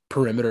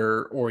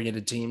perimeter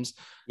oriented teams.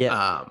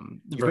 Yeah.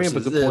 You bring up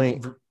a good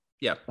point.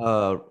 Yeah.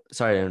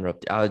 Sorry to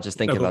interrupt. I was just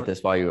thinking about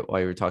this while you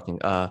were talking.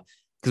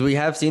 Because we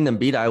have seen them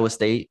beat Iowa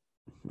State,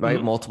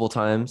 right, multiple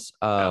times.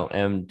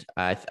 And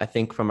I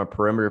think from a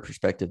perimeter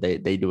perspective,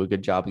 they do a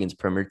good job against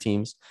perimeter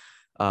teams.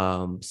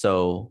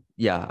 So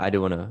yeah, I do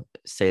want to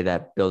say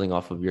that building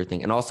off of your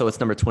thing. And also it's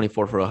number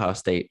 24 for Ohio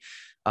State.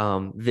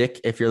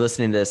 Vic, if you're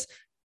listening to this,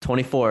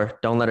 24,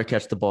 don't let her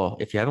catch the ball.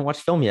 If you haven't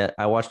watched film yet,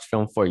 I watched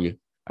film for you.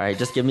 All right.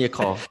 Just give me a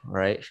call. All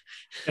right.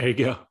 There you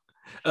go.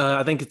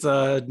 I think it's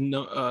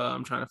no.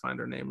 I'm trying to find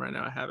her name right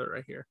now. I have it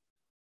right here.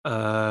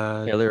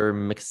 Taylor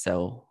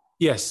Mixell.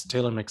 Yes,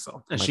 Taylor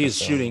Mixell, and Like she's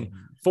shooting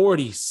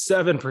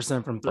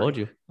 47% from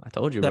three. I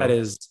told you. That bro.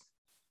 is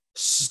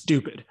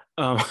stupid.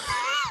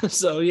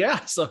 So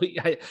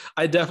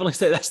I definitely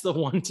say that's the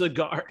one to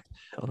guard.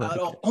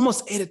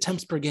 Almost 8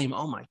 attempts per game.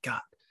 Oh my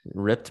God.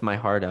 Ripped my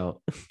heart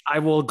out. I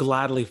will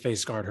gladly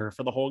face guard her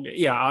for the whole game.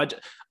 Yeah,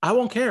 I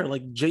won't care.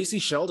 Like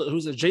JC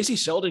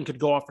Sheldon could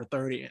go off for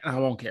 30 and I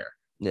won't care.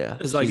 Yeah.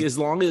 It's like as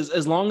long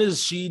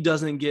as she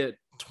doesn't get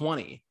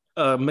 20,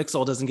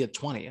 Mixell doesn't get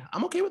 20,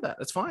 I'm okay with that.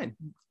 That's fine.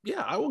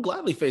 Yeah, I will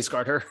gladly face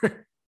guard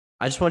her.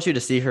 I just want you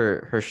to see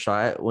her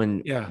shot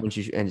when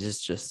she, and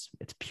it's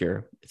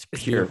pure. It's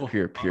pure, beautiful.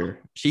 pure.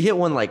 She hit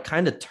one like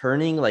kind of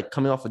turning, like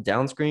coming off a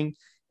down screen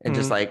and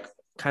just like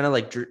kind of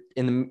like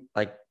in the,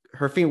 like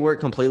her feet weren't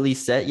completely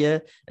set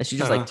yet. And she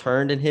just like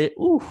turned and hit.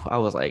 Ooh, I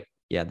was like,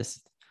 yeah,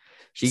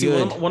 she's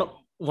good.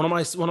 One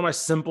of my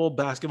simple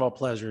basketball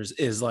pleasures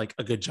is like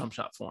a good jump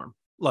shot form.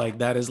 Like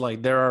that is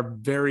like, there are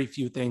very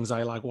few things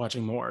I like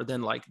watching more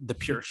than like the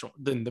pure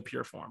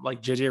form.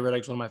 Like JJ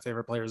Redick's one of my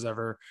favorite players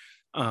ever.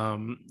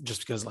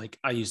 Just because like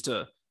I used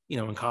to,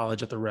 in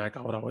college at the rec,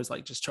 I would always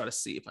like just try to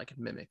see if I could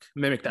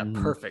mimic that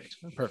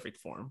perfect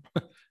form.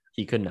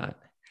 He could not.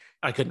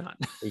 I could not.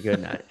 He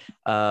could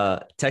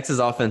not. Texas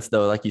offense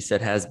though, like you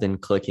said, has been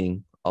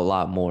clicking a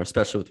lot more,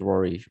 especially with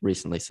Rory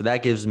recently. So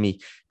that gives me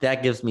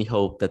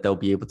hope that they'll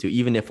be able to,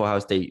 even if Ohio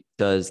State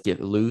does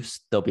get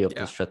loose, they'll be able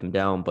to shut them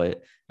down.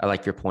 But I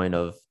like your point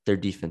of their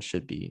defense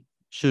should be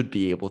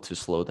able to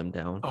slow them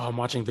down. Oh, I'm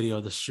watching video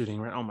of the shooting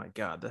right. Oh my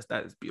God,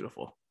 that is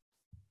beautiful.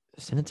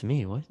 Send it to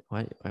me. What?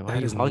 Why are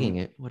you hogging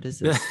it? What is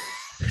this?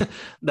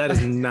 That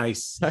is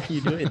nice. How are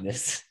you doing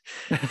this?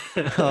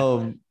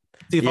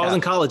 See, if I was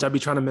in college, I'd be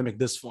trying to mimic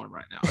this form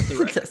right now.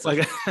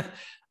 Like,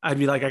 I'd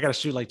be like, I got to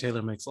shoot like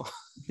Taylor Mixell.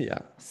 Yeah.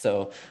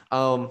 So,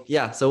 so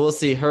we'll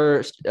see.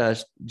 Her,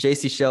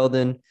 JC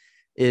Sheldon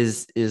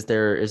is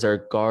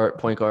their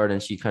point guard,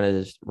 and she kind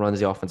of just runs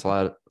the offense a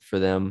lot for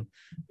them.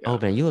 Yeah. Oh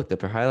man, you looked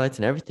up her highlights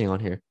and everything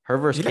on here. Her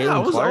versus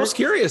Caitlin Clark. I was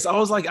curious. I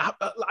was like,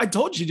 I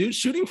told you, dude,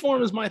 shooting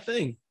form is my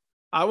thing.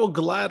 I will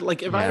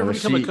if I ever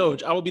become a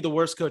coach, I will be the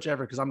worst coach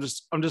ever because I'm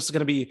just going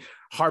to be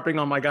harping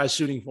on my guys'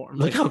 shooting form.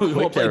 Like, we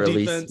won't play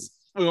defense.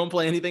 We won't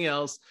play anything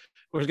else.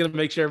 We're just going to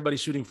make sure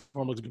everybody's shooting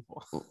form looks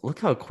beautiful. Look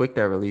how quick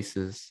that release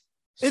is.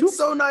 It's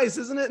so nice,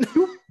 isn't it?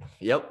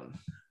 Yep.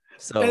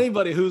 So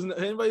anybody who's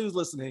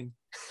listening,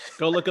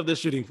 go look up this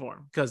shooting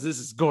form because this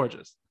is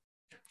gorgeous.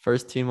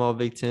 First team all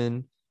Big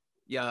Ten.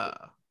 Yeah.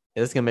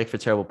 This is going to make for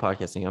terrible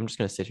podcasting. I'm just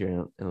going to sit here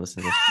and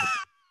listen to this.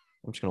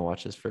 I'm just going to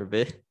watch this for a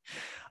bit.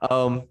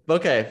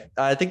 Okay.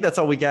 I think that's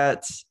all we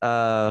got.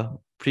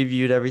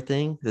 Previewed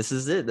everything. This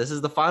is it. This is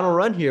the final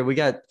run here. We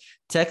got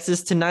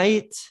Texas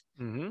tonight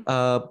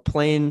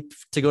playing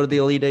to go to the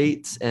Elite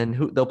Eight,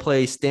 and they'll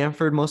play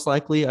Stanford most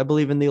likely, I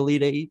believe, in the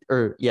Elite Eight,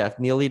 in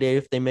the Elite Eight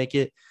if they make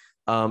it.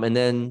 And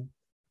then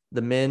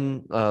the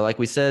men, like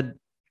we said,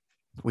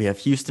 we have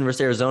Houston versus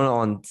Arizona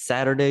on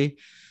Saturday.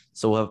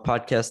 So we'll have a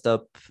podcast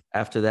up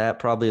after that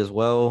probably as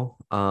well.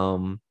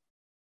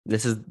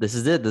 This is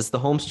it. This is the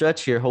home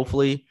stretch here.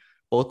 Hopefully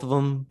both of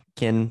them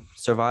can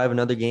survive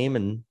another game.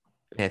 And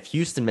if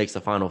Houston makes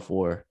the Final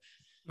Four,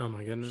 oh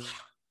my goodness,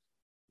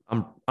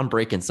 I'm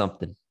breaking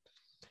something.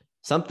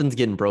 Something's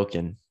getting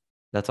broken.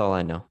 That's all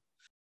I know.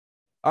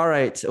 All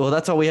right. Well,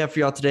 that's all we have for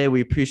y'all today.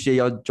 We appreciate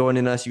y'all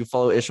joining us. You can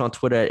follow Ish on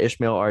Twitter at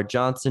Ishmael R.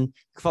 Johnson. You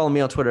can follow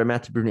me on Twitter at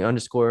MatthewBruni_.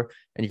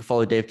 And you can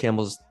follow Dave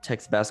Campbell's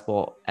Texas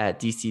Basketball at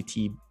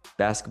DCT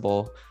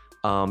Basketball.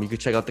 You can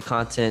check out the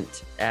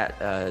content at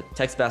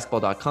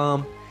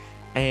texasbasketball.com.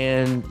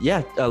 And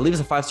leave us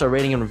a 5-star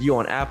rating and review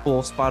on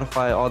Apple,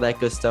 Spotify, all that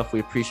good stuff.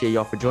 We appreciate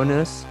y'all for joining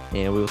us,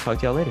 and we will talk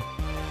to y'all later.